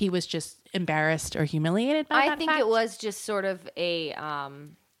unless he was just embarrassed or humiliated by that fact. I think it was just sort of a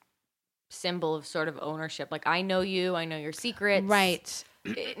symbol of sort of ownership. Like, I know you, I know your secrets. Right.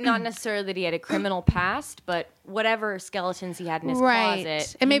 Not necessarily that he had a criminal past, but whatever skeletons he had in his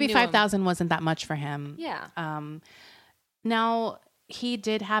closet. And maybe $5,000 wasn't that much for him. Yeah. Now, he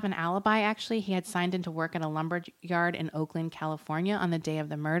did have an alibi, actually. He had signed into work at a lumber yard in Oakland, California on the day of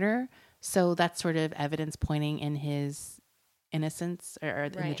the murder. So that's sort of evidence pointing in his innocence or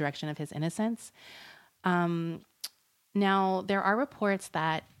in the direction of his innocence. Now, there are reports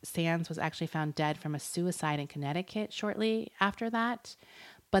that Sands was actually found dead from a suicide in Connecticut shortly after that.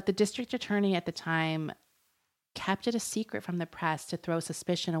 But the district attorney at the time kept it a secret from the press to throw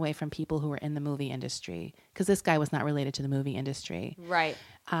suspicion away from people who were in the movie industry, because this guy was not related to the movie industry. Right.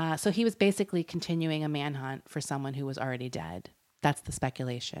 So he was basically continuing a manhunt for someone who was already dead. That's the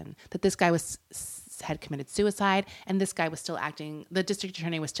speculation, that this guy had committed suicide, and this guy was still acting, the district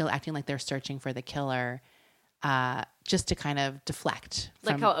attorney was still acting like they're searching for the killer, just to kind of deflect.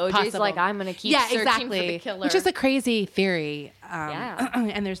 Like how OJ's like, I'm going to keep searching for the killer. Which is a crazy theory.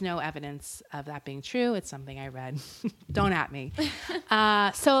 And there's no evidence of that being true. It's something I read. Don't at me.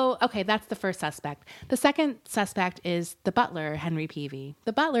 Okay, that's the first suspect. The second suspect is the butler, Henry Peavy.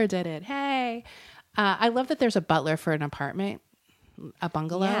 The butler did it. Hey. I love that there's a butler for an apartment, a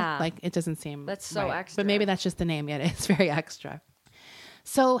bungalow. Yeah. Like, it doesn't seem that's so right. extra. But maybe that's just the name. Yet it's very extra.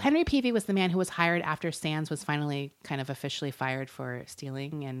 So Henry Peavy was the man who was hired after Sands was finally kind of officially fired for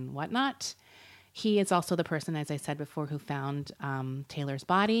stealing and whatnot. He is also the person, as I said before, who found Taylor's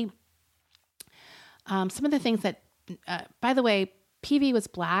body. Some of the things that, by the way, Peavy was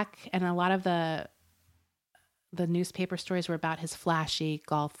black, and a lot of the newspaper stories were about his flashy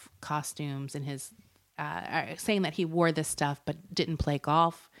golf costumes and his saying that he wore this stuff but didn't play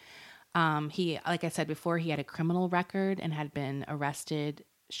golf. He, like I said before, he had a criminal record and had been arrested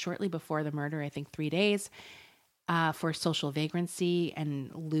shortly before the murder, I think 3 days, for social vagrancy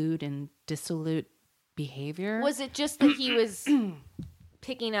and lewd and dissolute behavior. Was it just that he was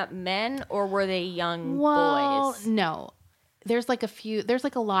picking up men, or were they young boys? No. There's like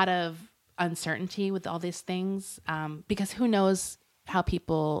a lot of uncertainty with all these things, because who knows how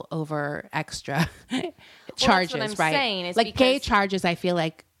people over extra charges, that's what I'm right? saying, is like gay charges, I feel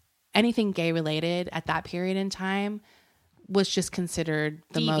like anything gay related at that period in time was just considered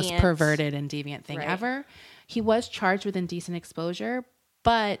the most perverted and deviant thing ever. He was charged with indecent exposure,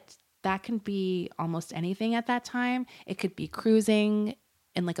 but that can be almost anything at that time. It could be cruising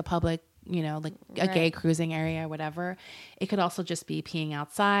in like a public, like a gay cruising area or whatever. It could also just be peeing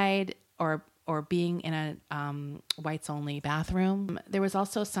outside or being in a whites only bathroom. There was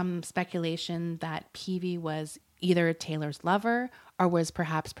also some speculation that Peavy was either Taylor's lover or was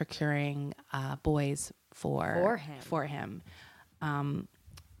perhaps procuring boys for him.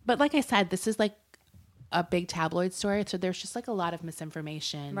 But like I said, this is like a big tabloid story, so there's just like a lot of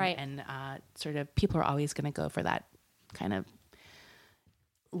misinformation, right? And sort of people are always going to go for that kind of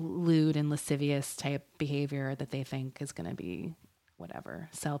lewd and lascivious type behavior that they think is going to be whatever,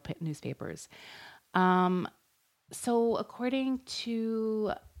 sell newspapers. So according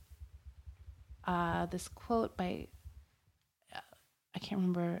to this quote by, I can't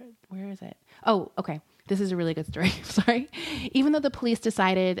remember, where is it? Oh, okay. This is a really good story. Sorry. Even though the police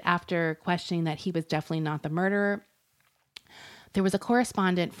decided after questioning that he was definitely not the murderer, there was a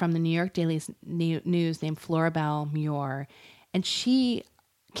correspondent from the New York Daily News named Floribel Muir, and she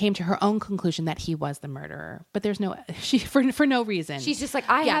came to her own conclusion that he was the murderer. But there's for no reason. She's just like,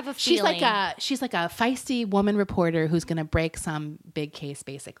 I have a feeling. She's like a feisty woman reporter who's going to break some big case,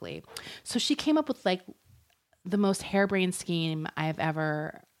 basically. So she came up with like the most harebrained scheme I've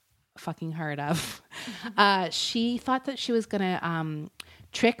ever fucking heard of. She thought that she was going to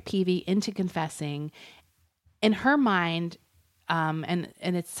trick Peavy into confessing. In her mind, and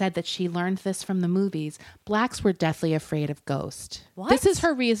it's said that she learned this from the movies, blacks were deathly afraid of ghosts. What? This is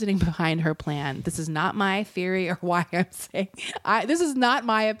her reasoning behind her plan. This is not my theory or why I'm saying. This is not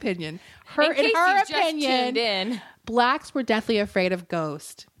my opinion. In her opinion, blacks were deathly afraid of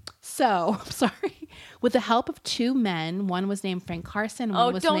ghosts. So, I'm sorry. With the help of two men, one was named Frank Carson,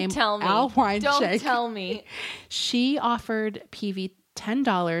 one was named Al Weinschenk. Don't tell me. She offered Peavy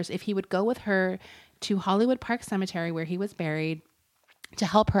 $10 if he would go with her to Hollywood Park Cemetery, where he was buried, to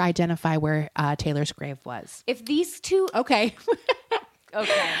help her identify where Taylor's grave was. If these two... Okay.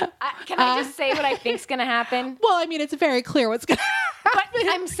 Okay. Can I just say what I think's going to happen? Well, I mean, it's very clear what's going to happen. But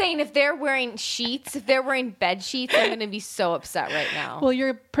I'm saying if they're wearing sheets, if they're wearing bed sheets, I'm going to be so upset right now. Well,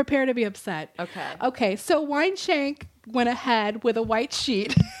 you're prepared to be upset. Okay. Okay, so Weinschenk went ahead with a white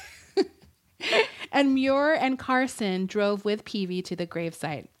sheet. And Muir and Carson drove with Peavy to the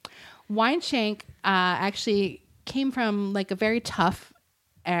gravesite. Weinschenk actually came from like a very tough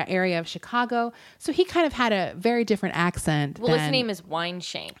area of Chicago, so he kind of had a very different accent. Well, his name is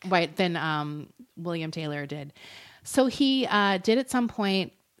Weinschenk, right? Than William Taylor did. So he did at some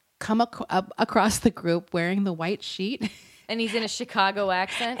point come across the group wearing the white sheet. And he's in a Chicago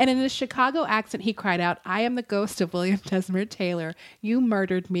accent. And in a Chicago accent, he cried out, "I am the ghost of William Desmond Taylor. You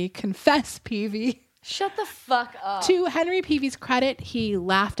murdered me. Confess, Peavy." Shut the fuck up. To Henry Peavy's credit, he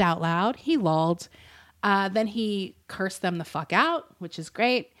laughed out loud. He lulled. Then he cursed them the fuck out, which is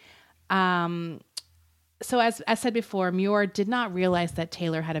great. So as I said before, Muir did not realize that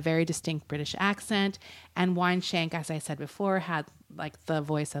Taylor had a very distinct British accent, and Wineshank, as I said before, had like the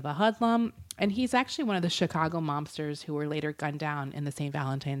voice of a hoodlum. And he's actually one of the Chicago mobsters who were later gunned down in the St.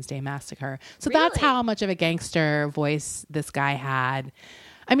 Valentine's Day massacre. So that's how much of a gangster voice this guy had.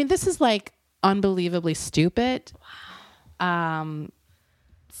 I mean, this is like unbelievably stupid. Wow.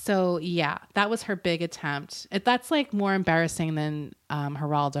 So yeah, that was her big attempt. That's like more embarrassing than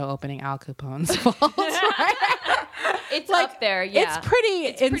Geraldo opening Al Capone's vault. Right? It's like, up there. Yeah, it's pretty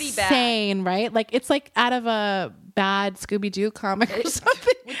insane, bad. Right? Like it's like out of a bad Scooby-Doo comic or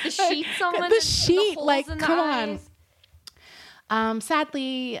something. With the sheets on the sheet, the like come on.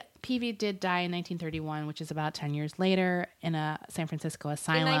 Sadly, Peavy did die in 1931, which is about 10 years later in a San Francisco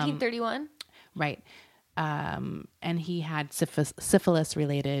asylum. In 1931? Right. And he had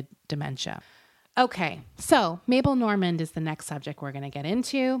syphilis-related dementia. Okay, so Mabel Normand is the next subject we're going to get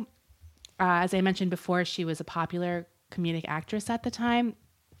into. As I mentioned before, she was a popular comedic actress at the time.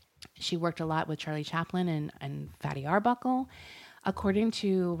 She worked a lot with Charlie Chaplin and Fatty Arbuckle. According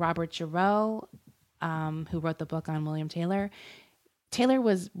to Robert Giroux, who wrote the book on William Taylor, Taylor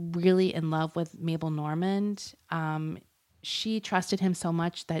was really in love with Mabel Normand. She trusted him so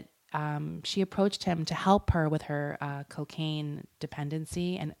much that she approached him to help her with her cocaine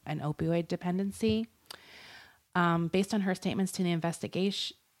dependency and opioid dependency. Based on her statements to the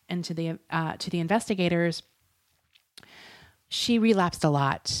investigation and to the investigators, she relapsed a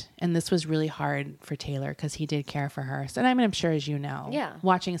lot, and this was really hard for Taylor because he did care for her. So, I'm sure, as you know,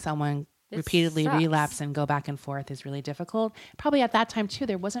 watching someone repeatedly relapse and go back and forth is really difficult. Probably at that time too,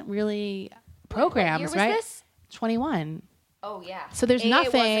 there wasn't really programs, what year was right? This? 21. Oh yeah. So there's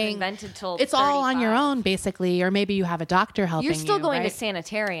nothing. It wasn't invented till it's 35. all on your own, basically, or maybe you have a doctor helping you. You're still going right? to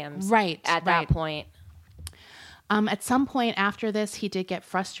sanitariums, right? At that point. At some point after this, he did get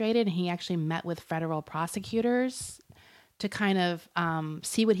frustrated, and he actually met with federal prosecutors to kind of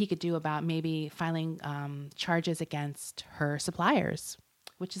see what he could do about maybe filing charges against her suppliers,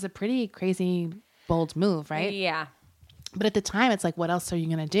 which is a pretty crazy, bold move, right? Yeah. But at the time, it's like, what else are you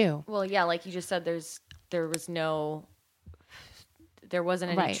going to do? Well, yeah, like you just said, there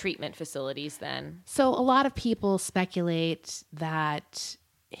wasn't any treatment facilities then. So a lot of people speculate that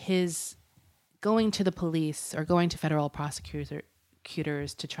his going to the police or going to federal prosecutors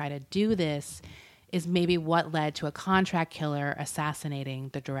to try to do this is maybe what led to a contract killer assassinating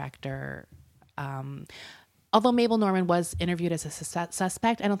the director. Although Mabel Normand was interviewed as a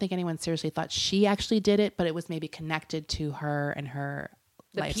suspect, I don't think anyone seriously thought she actually did it, but it was maybe connected to her and her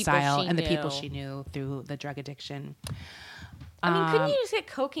lifestyle and the people she knew through the drug addiction. I mean, couldn't you just get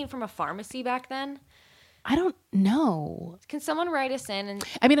cocaine from a pharmacy back then? I don't know. Can someone write us in? And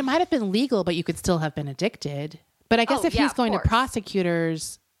I mean, it might have been legal, but you could still have been addicted. But I guess if he's going to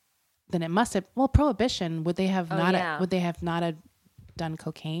prosecutors, then it must have. Well, prohibition, would they have would they have not done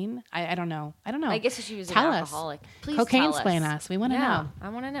cocaine? I don't know. I guess if she was an alcoholic. Please cocaine explain us. We want to know. I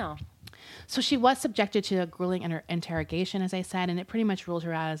want to know. So she was subjected to a grueling interrogation, as I said, and it pretty much ruled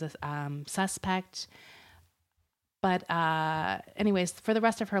her out as a suspect. But anyways, for the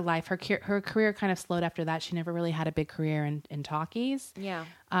rest of her life, her career kind of slowed after that. She never really had a big career in talkies. Yeah.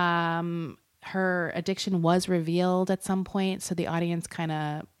 Her addiction was revealed at some point, so the audience kind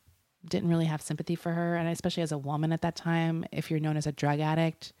of didn't really have sympathy for her, and especially as a woman at that time, if you're known as a drug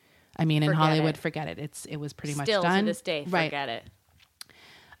addict, I mean, in Hollywood, forget it. It was pretty much done. Still to this day, forget it.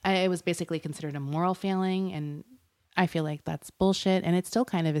 It was basically considered a moral failing, and I feel like that's bullshit, and it still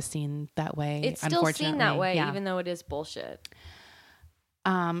kind of is seen that way. It's still seen that way, even though it is bullshit.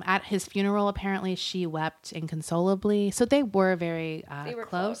 At his funeral, apparently, she wept inconsolably. So they were very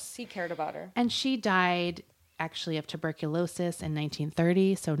close. He cared about her. And she died, actually, of tuberculosis in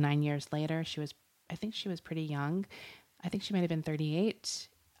 1930, so 9 years later. I think she was pretty young. I think she might have been 38.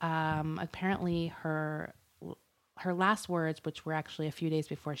 Apparently, her last words, which were actually a few days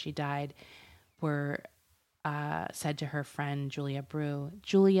before she died, were said to her friend Julia Brew,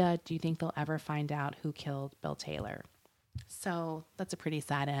 "Julia, do you think they'll ever find out who killed Bill Taylor?" So that's a pretty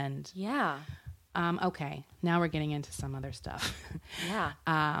sad end. Yeah. Okay, now we're getting into some other stuff. Yeah.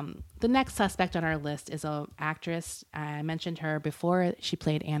 The next suspect on our list is an actress. I mentioned her before. She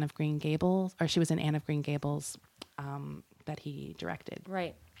played Anne of Green Gables, or she was in Anne of Green Gables that he directed.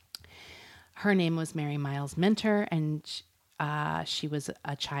 Right. Her name was Mary Miles Minter, and she was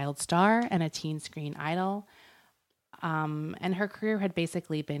a child star and a teen screen idol. And her career had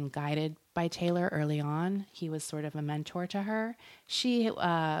basically been guided by Taylor early on. He was sort of a mentor to her. She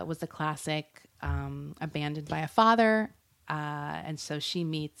was the classic abandoned by a father. And so she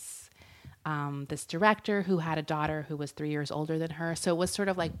meets this director who had a daughter who was 3 years older than her. So it was sort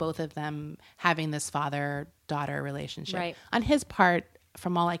of like both of them having this father-daughter relationship. Right. On his part,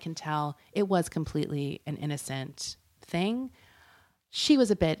 from all I can tell, it was completely an innocent thing. She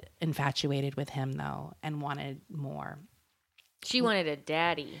was a bit infatuated with him, though, and wanted more. She wanted a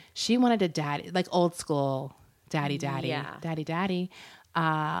daddy. She wanted a daddy, like old school daddy. Yeah. Daddy.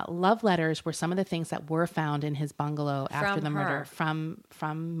 Love letters were some of the things that were found in his bungalow after the murder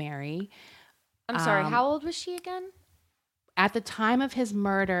from Mary. I'm sorry, how old was she again? At the time of his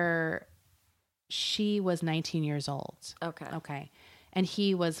murder, she was 19 years old. Okay. And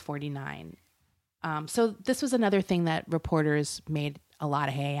he was 49. So this was another thing that reporters made a lot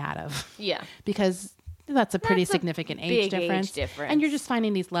of hay out of. Yeah. Because that's a pretty significant age difference. And you're just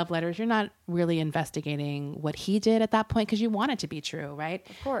finding these love letters. You're not really investigating what he did at that point because you want it to be true, right?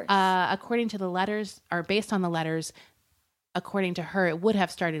 Of course. According to the letters, or based on the letters, according to her, it would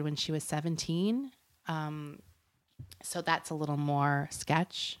have started when she was 17. So that's a little more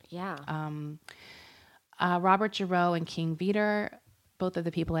sketch. Yeah. Robert Giroux and King Vitor, both of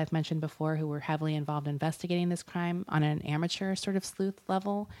the people I've mentioned before who were heavily involved in investigating this crime on an amateur sort of sleuth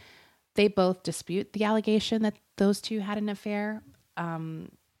level, they both dispute the allegation that those two had an affair.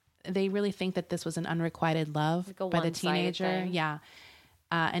 They really think that this was an unrequited love by the teenager. Thing. Yeah.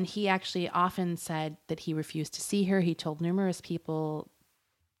 And he actually often said that he refused to see her. He told numerous people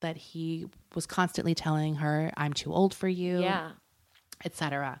that he was constantly telling her, "I'm too old for you,"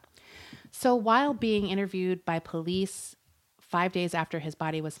 etc. So while being interviewed by police 5 days after his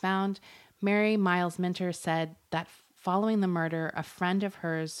body was found, Mary Miles Minter said that following the murder, a friend of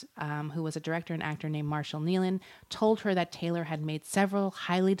hers, who was a director and actor named Marshall Nealon, told her that Taylor had made several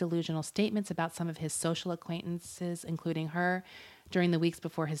highly delusional statements about some of his social acquaintances, including her, during the weeks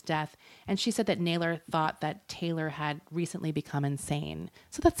before his death. And she said that Naylor thought that Taylor had recently become insane.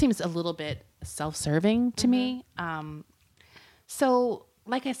 So that seems a little bit self-serving to me. So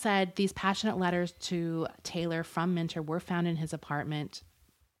like I said, these passionate letters to Taylor from Minter were found in his apartment.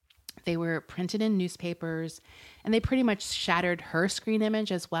 They were printed in newspapers, and they pretty much shattered her screen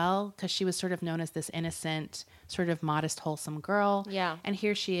image as well, because she was sort of known as this innocent, sort of modest, wholesome girl. Yeah. And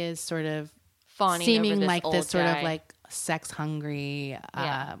here she is sort of fawning seeming over this like old this sort guy. of like sex-hungry,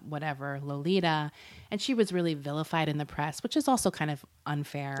 whatever, Lolita. And she was really vilified in the press, which is also kind of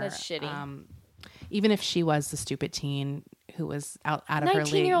unfair. That's shitty. Even if she was the stupid teen who was out of her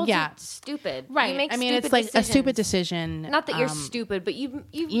league. 19-year-olds are stupid. Right. You make I mean, stupid it's like decisions. a stupid decision. Not that you're stupid, but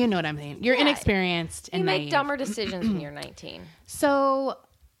you know what I'm saying. You're inexperienced and you make naive. dumber decisions when you're 19. So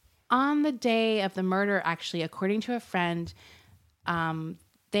on the day of the murder, actually, according to a friend,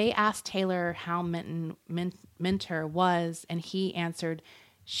 they asked Taylor how Minter was, and he answered,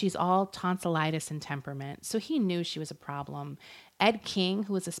 "She's all tonsillitis and temperament." So he knew she was a problem. Ed King,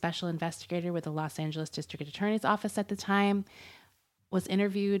 who was a special investigator with the Los Angeles District Attorney's Office at the time, was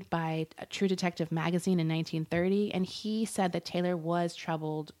interviewed by True Detective magazine in 1930, and he said that Taylor was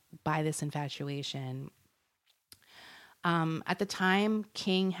troubled by this infatuation. At the time,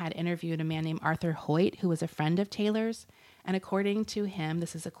 King had interviewed a man named Arthur Hoyt, who was a friend of Taylor's, and according to him,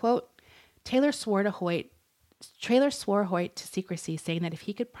 this is a quote, Taylor swore Hoyt to secrecy, saying that if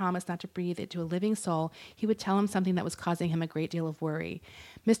he could promise not to breathe it to a living soul, he would tell him something that was causing him a great deal of worry.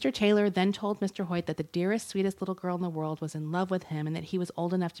 Mr. Taylor then told Mr. Hoyt that the dearest, sweetest little girl in the world was in love with him and that he was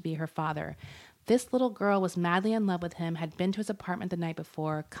old enough to be her father. This little girl was madly in love with him, had been to his apartment the night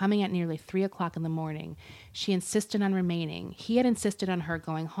before, coming at nearly 3 o'clock in the morning. She insisted on remaining. He had insisted on her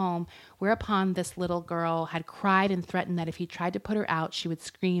going home, whereupon this little girl had cried and threatened that if he tried to put her out, she would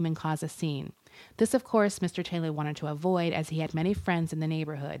scream and cause a scene. This, of course, Mr. Taylor wanted to avoid, as he had many friends in the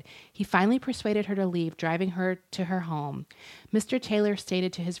neighborhood. He finally persuaded her to leave, driving her to her home. Mr. Taylor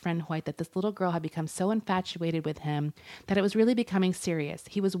stated to his friend Hoyt that this little girl had become so infatuated with him that it was really becoming serious.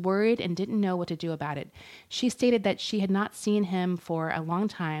 He was worried and didn't know what to do about it. She stated that she had not seen him for a long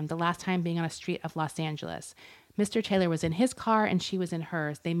time, the last time being on a street of Los Angeles. Mr. Taylor was in his car and she was in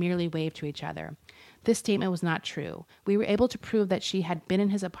hers. They merely waved to each other. This statement was not true. We were able to prove that she had been in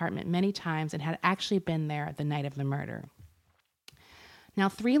his apartment many times and had actually been there the night of the murder. Now,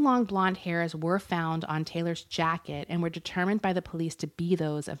 3 long blonde hairs were found on Taylor's jacket and were determined by the police to be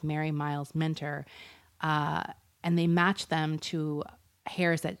those of Mary Miles Minter, and they matched them to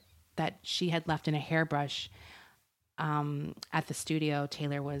hairs that she had left in a hairbrush at the studio.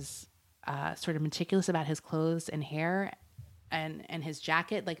 Taylor was sort of meticulous about his clothes and hair and his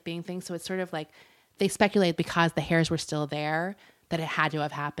jacket, like being things. So it's sort of like they speculate because the hairs were still there that it had to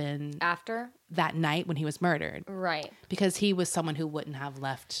have happened After? that night when he was murdered. Right. Because he was someone who wouldn't have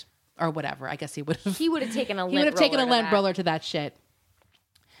left or whatever. I guess he would have. He would have taken a lint roller. He would have taken a lint roller to that shit.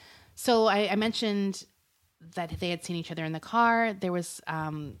 So I mentioned that they had seen each other in the car. There was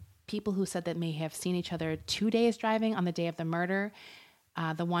people who said that may have seen each other 2 days driving on the day of the murder.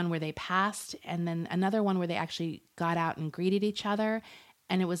 The one where they passed, and then another one where they actually got out and greeted each other.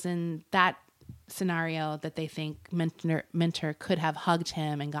 And it was in that scenario that they think Minter could have hugged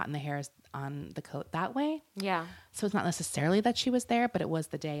him and gotten the hairs on the coat that way. Yeah. So it's not necessarily that she was there, but it was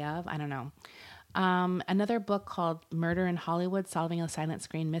the day of. I don't know. Another book called Murder in Hollywood, Solving a Silent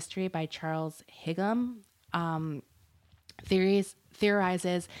Screen Mystery by Charles Higham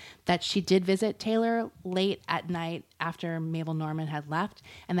theorizes that she did visit Taylor late at night after Mabel Normand had left,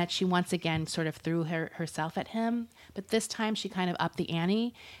 and that she once again sort of threw herself at him. But this time she kind of upped the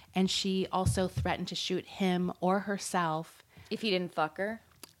ante, and she also threatened to shoot him or herself if he didn't fuck her.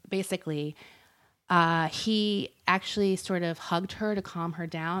 Basically, he actually sort of hugged her to calm her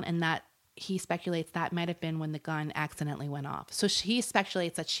down, and that he speculates that might have been when the gun accidentally went off. So he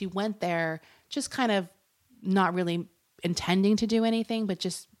speculates that she went there just kind of not really intending to do anything, but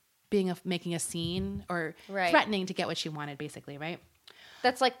just making a scene or threatening to get what she wanted, basically, right?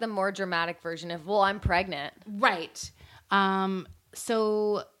 That's like the more dramatic version of, well, I'm pregnant. Right.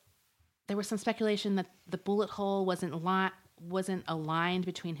 So there was some speculation that the bullet hole wasn't aligned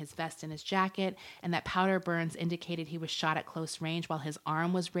between his vest and his jacket, and that powder burns indicated he was shot at close range while his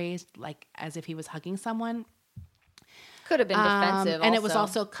arm was raised, like as if he was hugging someone. Could have been defensive. And it was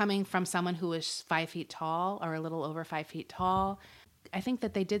also coming from someone who was 5 feet tall or a little over 5 feet tall. I think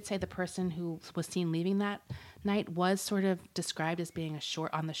that they did say the person who was seen leaving that night was sort of described as being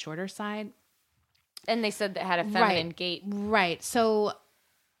on the shorter side. And they said that had a feminine gait. Right. So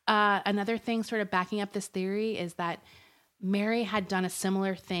another thing sort of backing up this theory is that Mary had done a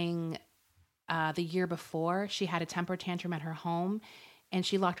similar thing the year before. She had a temper tantrum at her home, and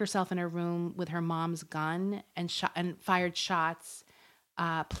she locked herself in her room with her mom's gun and fired shots,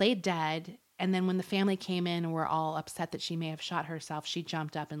 played dead. And then when the family came in and were all upset that she may have shot herself, she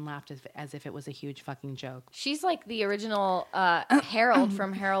jumped up and laughed as if it was a huge fucking joke. She's like the original Harold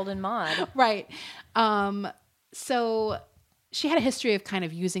from Harold and Maude. Right. So she had a history of kind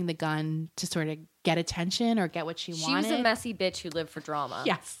of using the gun to sort of get attention or get what she wanted. She was a messy bitch who lived for drama.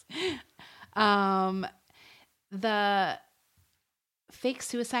 Yes. The fake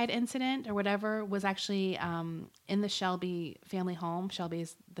suicide incident or whatever was actually in the Shelby family home. Shelby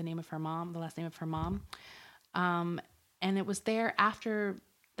is the name of her mom, the last name of her mom. And it was there after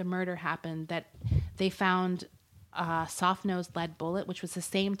the murder happened that they found a soft-nosed lead bullet, which was the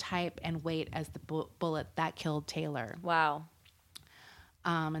same type and weight as the bullet that killed Taylor. Wow.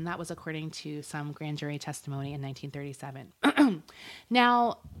 And that was according to some grand jury testimony in 1937.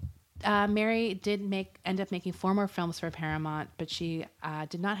 Now, Mary did end up making 4 more films for Paramount, but she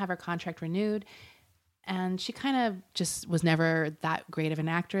did not have her contract renewed. And she kind of just was never that great of an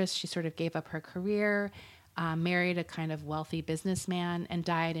actress. She sort of gave up her career, married a kind of wealthy businessman, and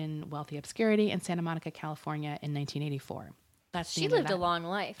died in wealthy obscurity in Santa Monica, California in 1984. She lived a long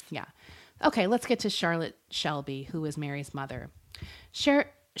life. Yeah. Okay, let's get to Charlotte Shelby, who was Mary's mother.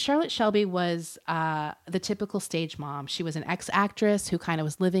 Charlotte Shelby was the typical stage mom. She was an ex-actress who kind of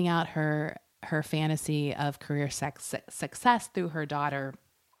was living out her fantasy of career success through her daughter.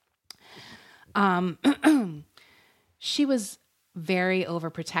 She was very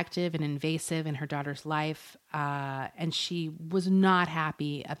overprotective and invasive in her daughter's life, and she was not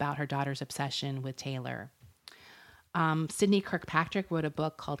happy about her daughter's obsession with Taylor. Sidney Kirkpatrick wrote a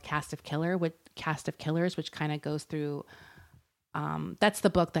book called Cast of Killers, which kind of goes through. That's the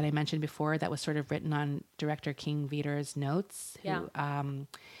book that I mentioned before that was sort of written on director King Vider's notes. Yeah.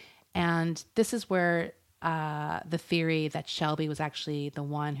 And this is where the theory that Shelby was actually the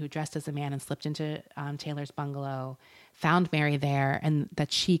one who dressed as a man and slipped into Taylor's bungalow, found Mary there, and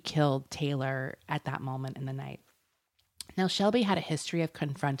that she killed Taylor at that moment in the night. Now, Shelby had a history of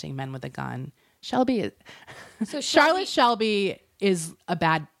confronting men with a gun. Charlotte Shelby is a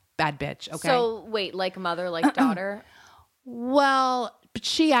bad bitch, okay? So, wait, like mother, like daughter? Well, but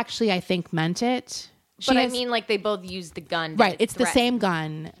she actually, I think, meant it. I mean, like they both used the gun. Right. It's the same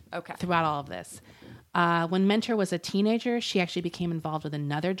gun Okay. throughout all of this. When Minter was a teenager, she actually became involved with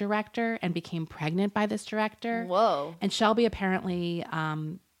another director and became pregnant by this director. Whoa. And Shelby apparently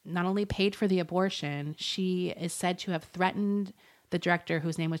not only paid for the abortion, she is said to have threatened the director,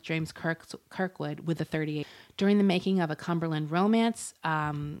 whose name was James Kirkwood, with a .38. During the making of A Cumberland Romance,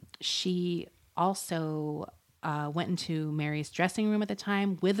 she also went into Mary's dressing room at the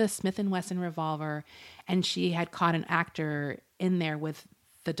time with a Smith & Wesson revolver, and she had caught an actor in there with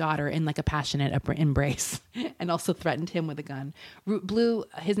the daughter in like a passionate embrace and also threatened him with a gun. Blue,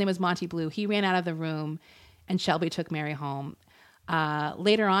 his name was Monty Blue. He ran out of the room, and Shelby took Mary home.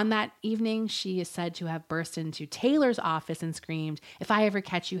 Later on that evening, she is said to have burst into Taylor's office and screamed, "If I ever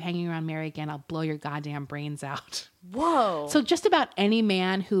catch you hanging around Mary again, I'll blow your goddamn brains out." Whoa. So just about any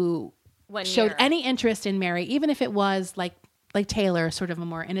man who showed any interest in Mary, even if it was like Taylor, sort of a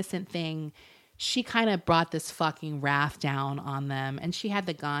more innocent thing, she kind of brought this fucking wrath down on them. And she had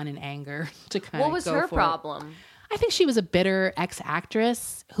the gun and anger to kind of What was her problem? I think she was a bitter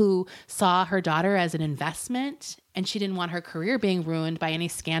ex-actress who saw her daughter as an investment, and she didn't want her career being ruined by any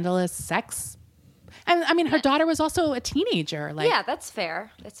scandalous sex. And I mean, her daughter was also a teenager. Yeah, that's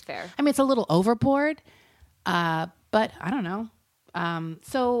fair. That's fair. I mean, it's a little overboard, but I don't know. In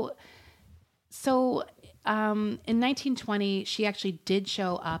 1920, she actually did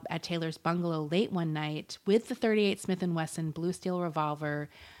show up at Taylor's bungalow late one night with the .38 Smith & Wesson Blue Steel revolver,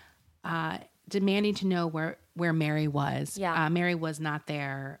 demanding to know where Mary was. Yeah. Mary was not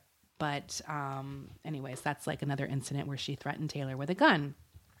there, but anyways, that's like another incident where she threatened Taylor with a gun.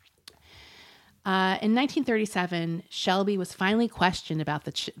 In 1937, Shelby was finally questioned about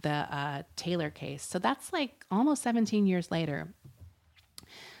the Taylor case. So that's like almost 17 years later.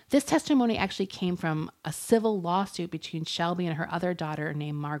 This testimony actually came from a civil lawsuit between Shelby and her other daughter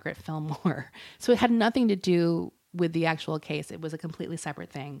named Margaret Fillmore. So it had nothing to do with the actual case. It was a completely separate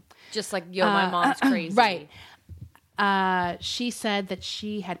thing. Just like, my mom's crazy. Right. She said that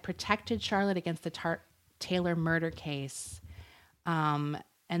she had protected Charlotte against the Taylor murder case, and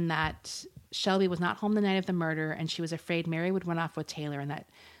that Shelby was not home the night of the murder, and she was afraid Mary would run off with Taylor, and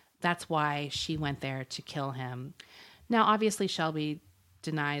that's why she went there to kill him. Now, obviously, Shelby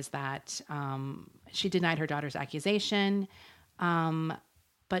denies that. She denied her daughter's accusation.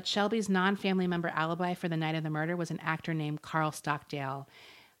 But Shelby's non-family member alibi for the night of the murder was an actor named Carl Stockdale.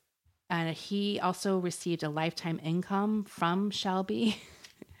 And he also received a lifetime income from Shelby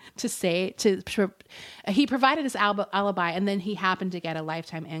he provided his alibi, and then he happened to get a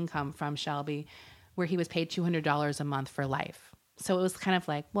lifetime income from Shelby where he was paid $200 a month for life. So it was kind of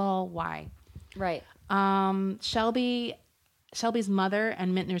like, well, why? Right. Shelby's mother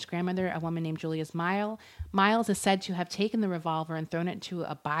and Mintner's grandmother, a woman named Julius Miles, is said to have taken the revolver and thrown it into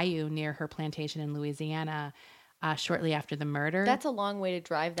a bayou near her plantation in Louisiana shortly after the murder. That's a long way to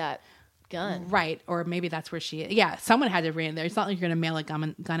drive that gun. Right. Or maybe that's where someone had to bring it there. It's not like you're going to mail a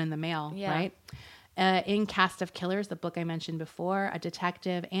gun in the mail, right? In Cast of Killers, the book I mentioned before, a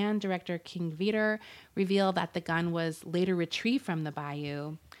detective and director, King Vidor, revealed that the gun was later retrieved from the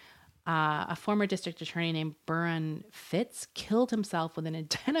bayou. A former district attorney named Burren Fitz killed himself with an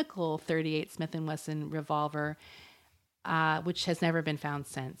identical .38 Smith & Wesson revolver, which has never been found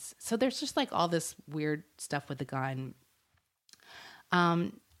since. So there's just like all this weird stuff with the gun.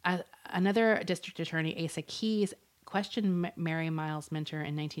 Another district attorney, Asa Keys, questioned Mary Miles Minter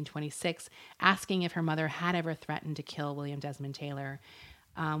in 1926, asking if her mother had ever threatened to kill William Desmond Taylor.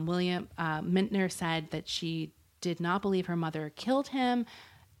 Mintner said that she did not believe her mother killed him,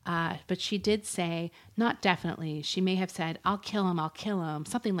 but she did say, not definitely. She may have said, I'll kill him,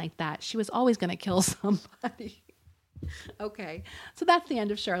 something like that. She was always going to kill somebody. Okay, so that's the end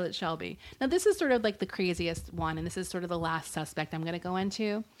of Charlotte Shelby. Now, this is sort of like the craziest one, and this is sort of the last suspect I'm going to go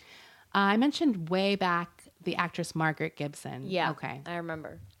into. I mentioned way back the actress Margaret Gibson. Yeah, okay, I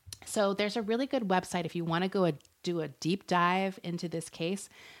remember. So there's a really good website if you want to go do a deep dive into this case.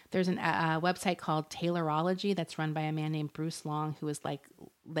 There's a website called Taylorology that's run by a man named Bruce Long, who is like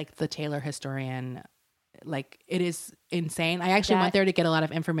the Taylor historian. Like, it is insane. I actually went there to get a lot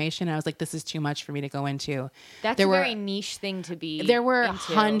of information. And I was like, this is too much for me to go into. That's a very niche thing to be. There were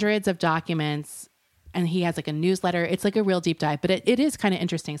into. Hundreds of documents, and he has like a newsletter. It's like a real deep dive, but it is kind of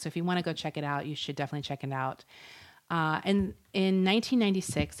interesting. So if you want to go check it out, you should definitely check it out. And in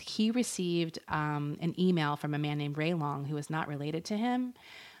 1996, he received an email from a man named Ray Long, who was not related to him.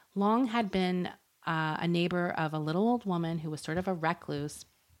 Long had been a neighbor of a little old woman who was sort of a recluse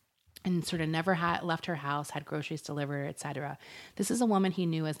and sort of never left her house, had groceries delivered, etc. This is a woman he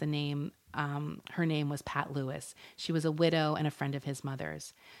knew as the name. Her name was Pat Lewis. She was a widow and a friend of his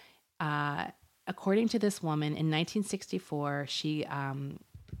mother's. According to this woman, in 1964, she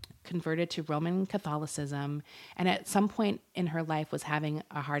converted to Roman Catholicism, and at some point in her life was having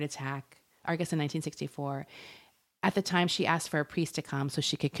a heart attack, or I guess in 1964. At the time, she asked for a priest to come so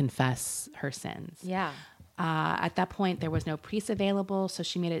she could confess her sins. Yeah. At that point, there was no priest available, so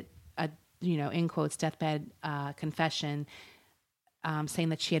she made a in quotes, deathbed confession, saying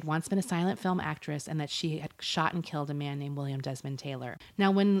that she had once been a silent film actress and that she had shot and killed a man named William Desmond Taylor. Now,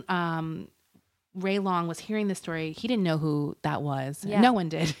 when Ray Long was hearing this story, he didn't know who that was. Yeah. No one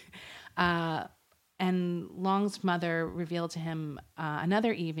did. And And Long's mother revealed to him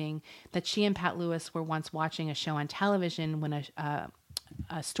another evening that she and Pat Lewis were once watching a show on television when a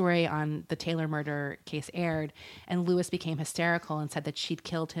story on the Taylor murder case aired, and Lewis became hysterical and said that she'd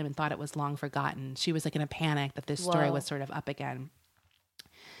killed him and thought it was long forgotten. She was like in a panic that this story was sort of up again.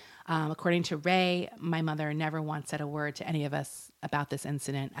 According to Ray, my mother never once said a word to any of us about this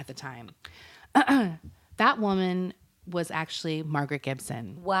incident at the time. That woman was actually Margaret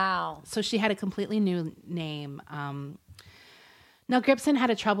Gibson. Wow. So she had a completely new name. Now, Gibson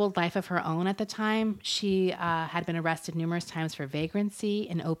had a troubled life of her own at the time. She had been arrested numerous times for vagrancy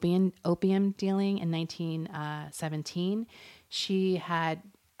and opium dealing in 1917. She had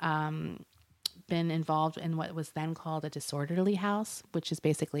been involved in what was then called a disorderly house, which is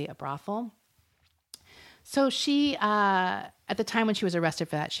basically a brothel. So she, at the time when she was arrested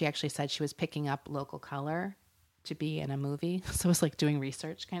for that, she actually said she was picking up local color to be in a movie. So it was like doing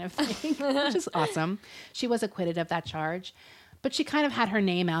research kind of thing, which is awesome. She was acquitted of that charge, but she kind of had her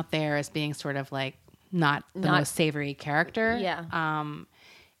name out there as being sort of like not the most savory character. Yeah.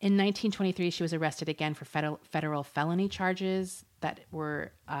 In 1923, she was arrested again for federal felony charges that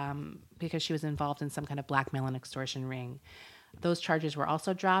were because she was involved in some kind of blackmail and extortion ring. Those charges were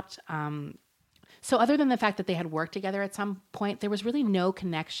also dropped. So other than the fact that they had worked together at some point, there was really no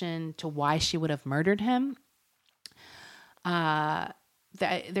connection to why she would have murdered him.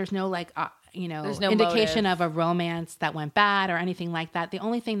 There's no indication of a romance that went bad or anything like that. The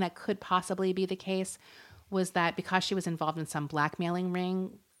only thing that could possibly be the case was that because she was involved in some blackmailing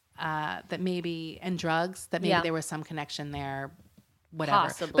ring, and drugs, that maybe there was some connection there, whatever.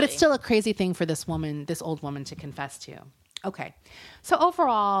 Possibly. But it's still a crazy thing for this old woman to confess to. Okay. So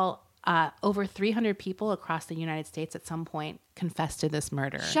overall, over 300 people across the United States at some point confessed to this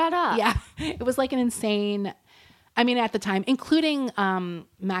murder. Shut up. Yeah. It was like an insane... I mean, at the time, including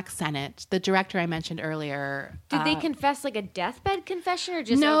Max Sennett, the director I mentioned earlier. Did they confess like a deathbed confession or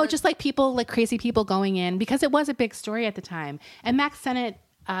just... No, just like people, like crazy people going in, because it was a big story at the time. And Max Sennett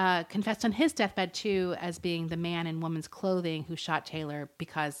confessed on his deathbed, too, as being the man in woman's clothing who shot Taylor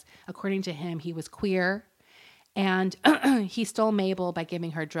because, according to him, he was queer and he stole Mabel by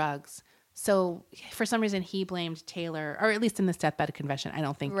giving her drugs. So for some reason, he blamed Taylor, or at least in this deathbed confession. I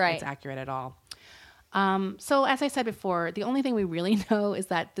don't think it's accurate at all. So as I said before, the only thing we really know is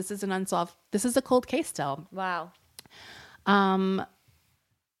that this is a cold case still. Wow. Like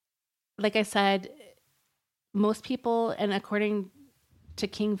I said, most people, and according to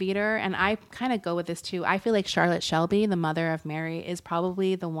King Vitor, and I kind of go with this too, I feel like Charlotte Shelby, the mother of Mary, is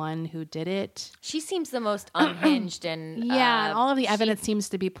probably the one who did it. She seems the most unhinged and all of the evidence seems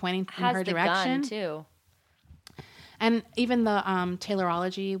to be pointing in her direction. Gun too. And even the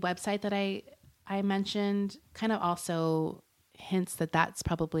Taylorology website that I mentioned kind of also hints that that's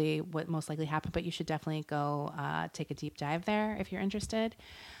probably what most likely happened, but you should definitely go take a deep dive there if you're interested.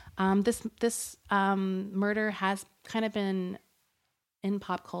 This murder has kind of been in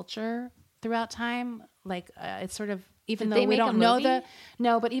pop culture throughout time. Like it's sort of, even though we don't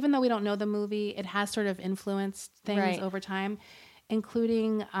know but even though we don't know the movie, it has sort of influenced things over time,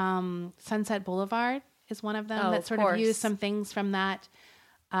 including Sunset Boulevard is one of them that sort of used some things from that.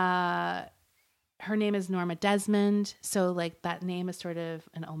 Her name is Norma Desmond, so like that name is sort of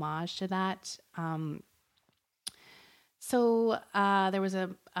an homage to that. So there was a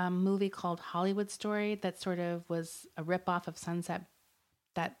movie called Hollywood Story that sort of was a ripoff of Sunset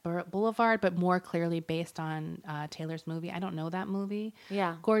Boulevard, but more clearly based on Taylor's movie. I don't know that movie.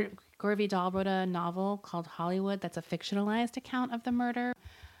 Yeah. Gore Vidal wrote a novel called Hollywood that's a fictionalized account of the murder.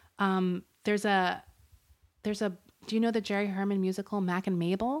 There's a. Do you know the Jerry Herman musical Mac and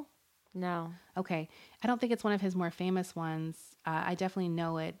Mabel? No. Okay. I don't think it's one of his more famous ones. I definitely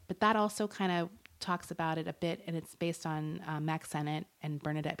know it, but that also kind of talks about it a bit, and it's based on Max Sennett and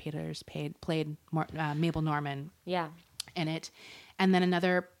Bernadette Peters played Mabel Normand in it. And then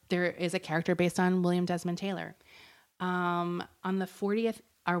there is a character based on William Desmond Taylor. On the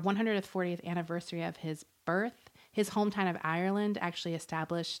 140th anniversary of his birth, his hometown of Ireland actually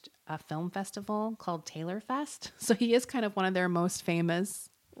established a film festival called Taylor Fest. So he is kind of one of their most famous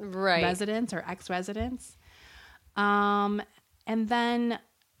residents or ex-residents. And then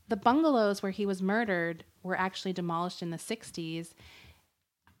the bungalows where he was murdered were actually demolished in the 60s.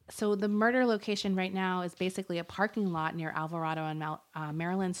 So the murder location right now is basically a parking lot near Alvarado and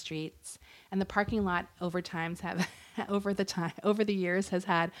Maryland streets. And the parking lot over the years has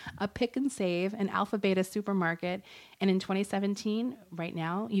had a Pick and Save, an Alpha Beta supermarket. And in 2017, right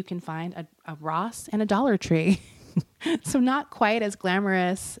now, you can find a Ross and a Dollar Tree. So not quite as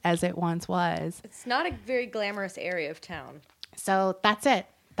glamorous as it once was. It's not a very glamorous area of town. So that's it.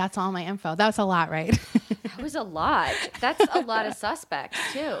 That's all my info. That was a lot, right? That was a lot. That's a lot of suspects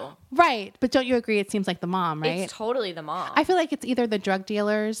too. Right. But don't you agree? It seems like the mom, right? It's totally the mom. I feel like it's either the drug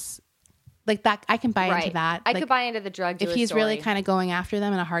dealers, like that. I can buy into that. I could buy into the drug dealer if he's story. really kind of going after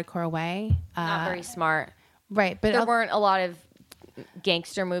them in a hardcore way. Not very smart. Right. But there weren't a lot of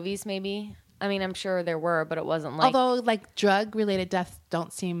gangster movies, maybe. I mean, I'm sure there were, but it wasn't like... Although, like, drug-related deaths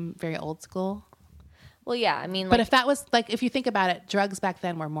don't seem very old school. Well, yeah, I mean... But if that was, like, if you think about it, drugs back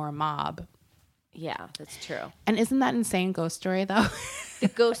then were more mob. Yeah, that's true. And isn't that insane ghost story, though? The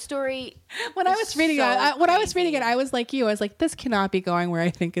ghost story... When I was reading it, I was like you. I was like, this cannot be going where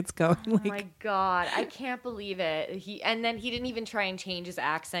I think it's going. Oh, my God. I can't believe it. And then he didn't even try and change his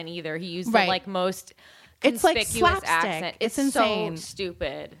accent either. He used the, like, most conspicuous accent. It's insane. So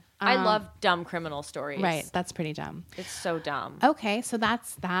stupid. I love dumb criminal stories. Right. That's pretty dumb. It's so dumb. Okay. So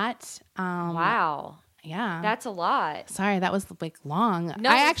that's that. Wow. Yeah. That's a lot. Sorry. That was like long.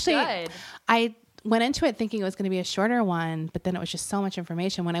 No, I went into it thinking it was going to be a shorter one, but then it was just so much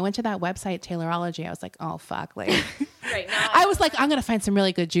information. When I went to that website, Taylorology, I was like, oh, fuck. Like, right now, I was like, I'm going to find some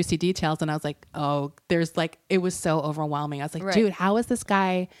really good juicy details. And I was like, oh, there's like, it was so overwhelming. I was like, dude, how is this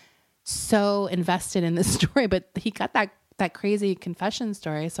guy so invested in this story? But he got that crazy confession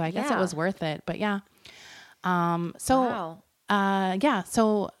story. So I guess it was worth it. But yeah. So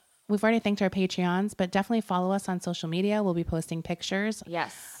we've already thanked our Patreons, but definitely follow us on social media. We'll be posting pictures.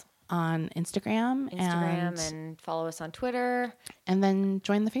 Yes. On Instagram and follow us on Twitter. And then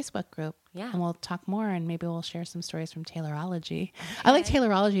join the Facebook group. Yeah. And we'll talk more and maybe we'll share some stories from Taylorology. Okay. I like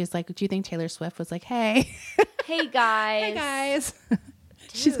Taylorology. It's like, do you think Taylor Swift was like, hey. Hey, guys. Hey, guys.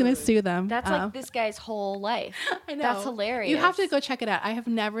 She's going to sue them. That's like this guy's whole life. I know. That's hilarious. You have to go check it out. I have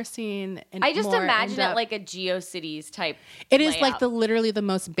never seen I just imagine it like a GeoCities type It is layout. Like literally the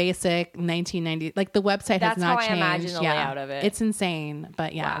most basic 1990. Like the website has not changed. That's how I imagine the layout of it. It's insane.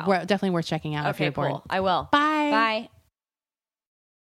 But yeah, we're definitely worth checking out if you're bored. Cool. I will. Bye. Bye.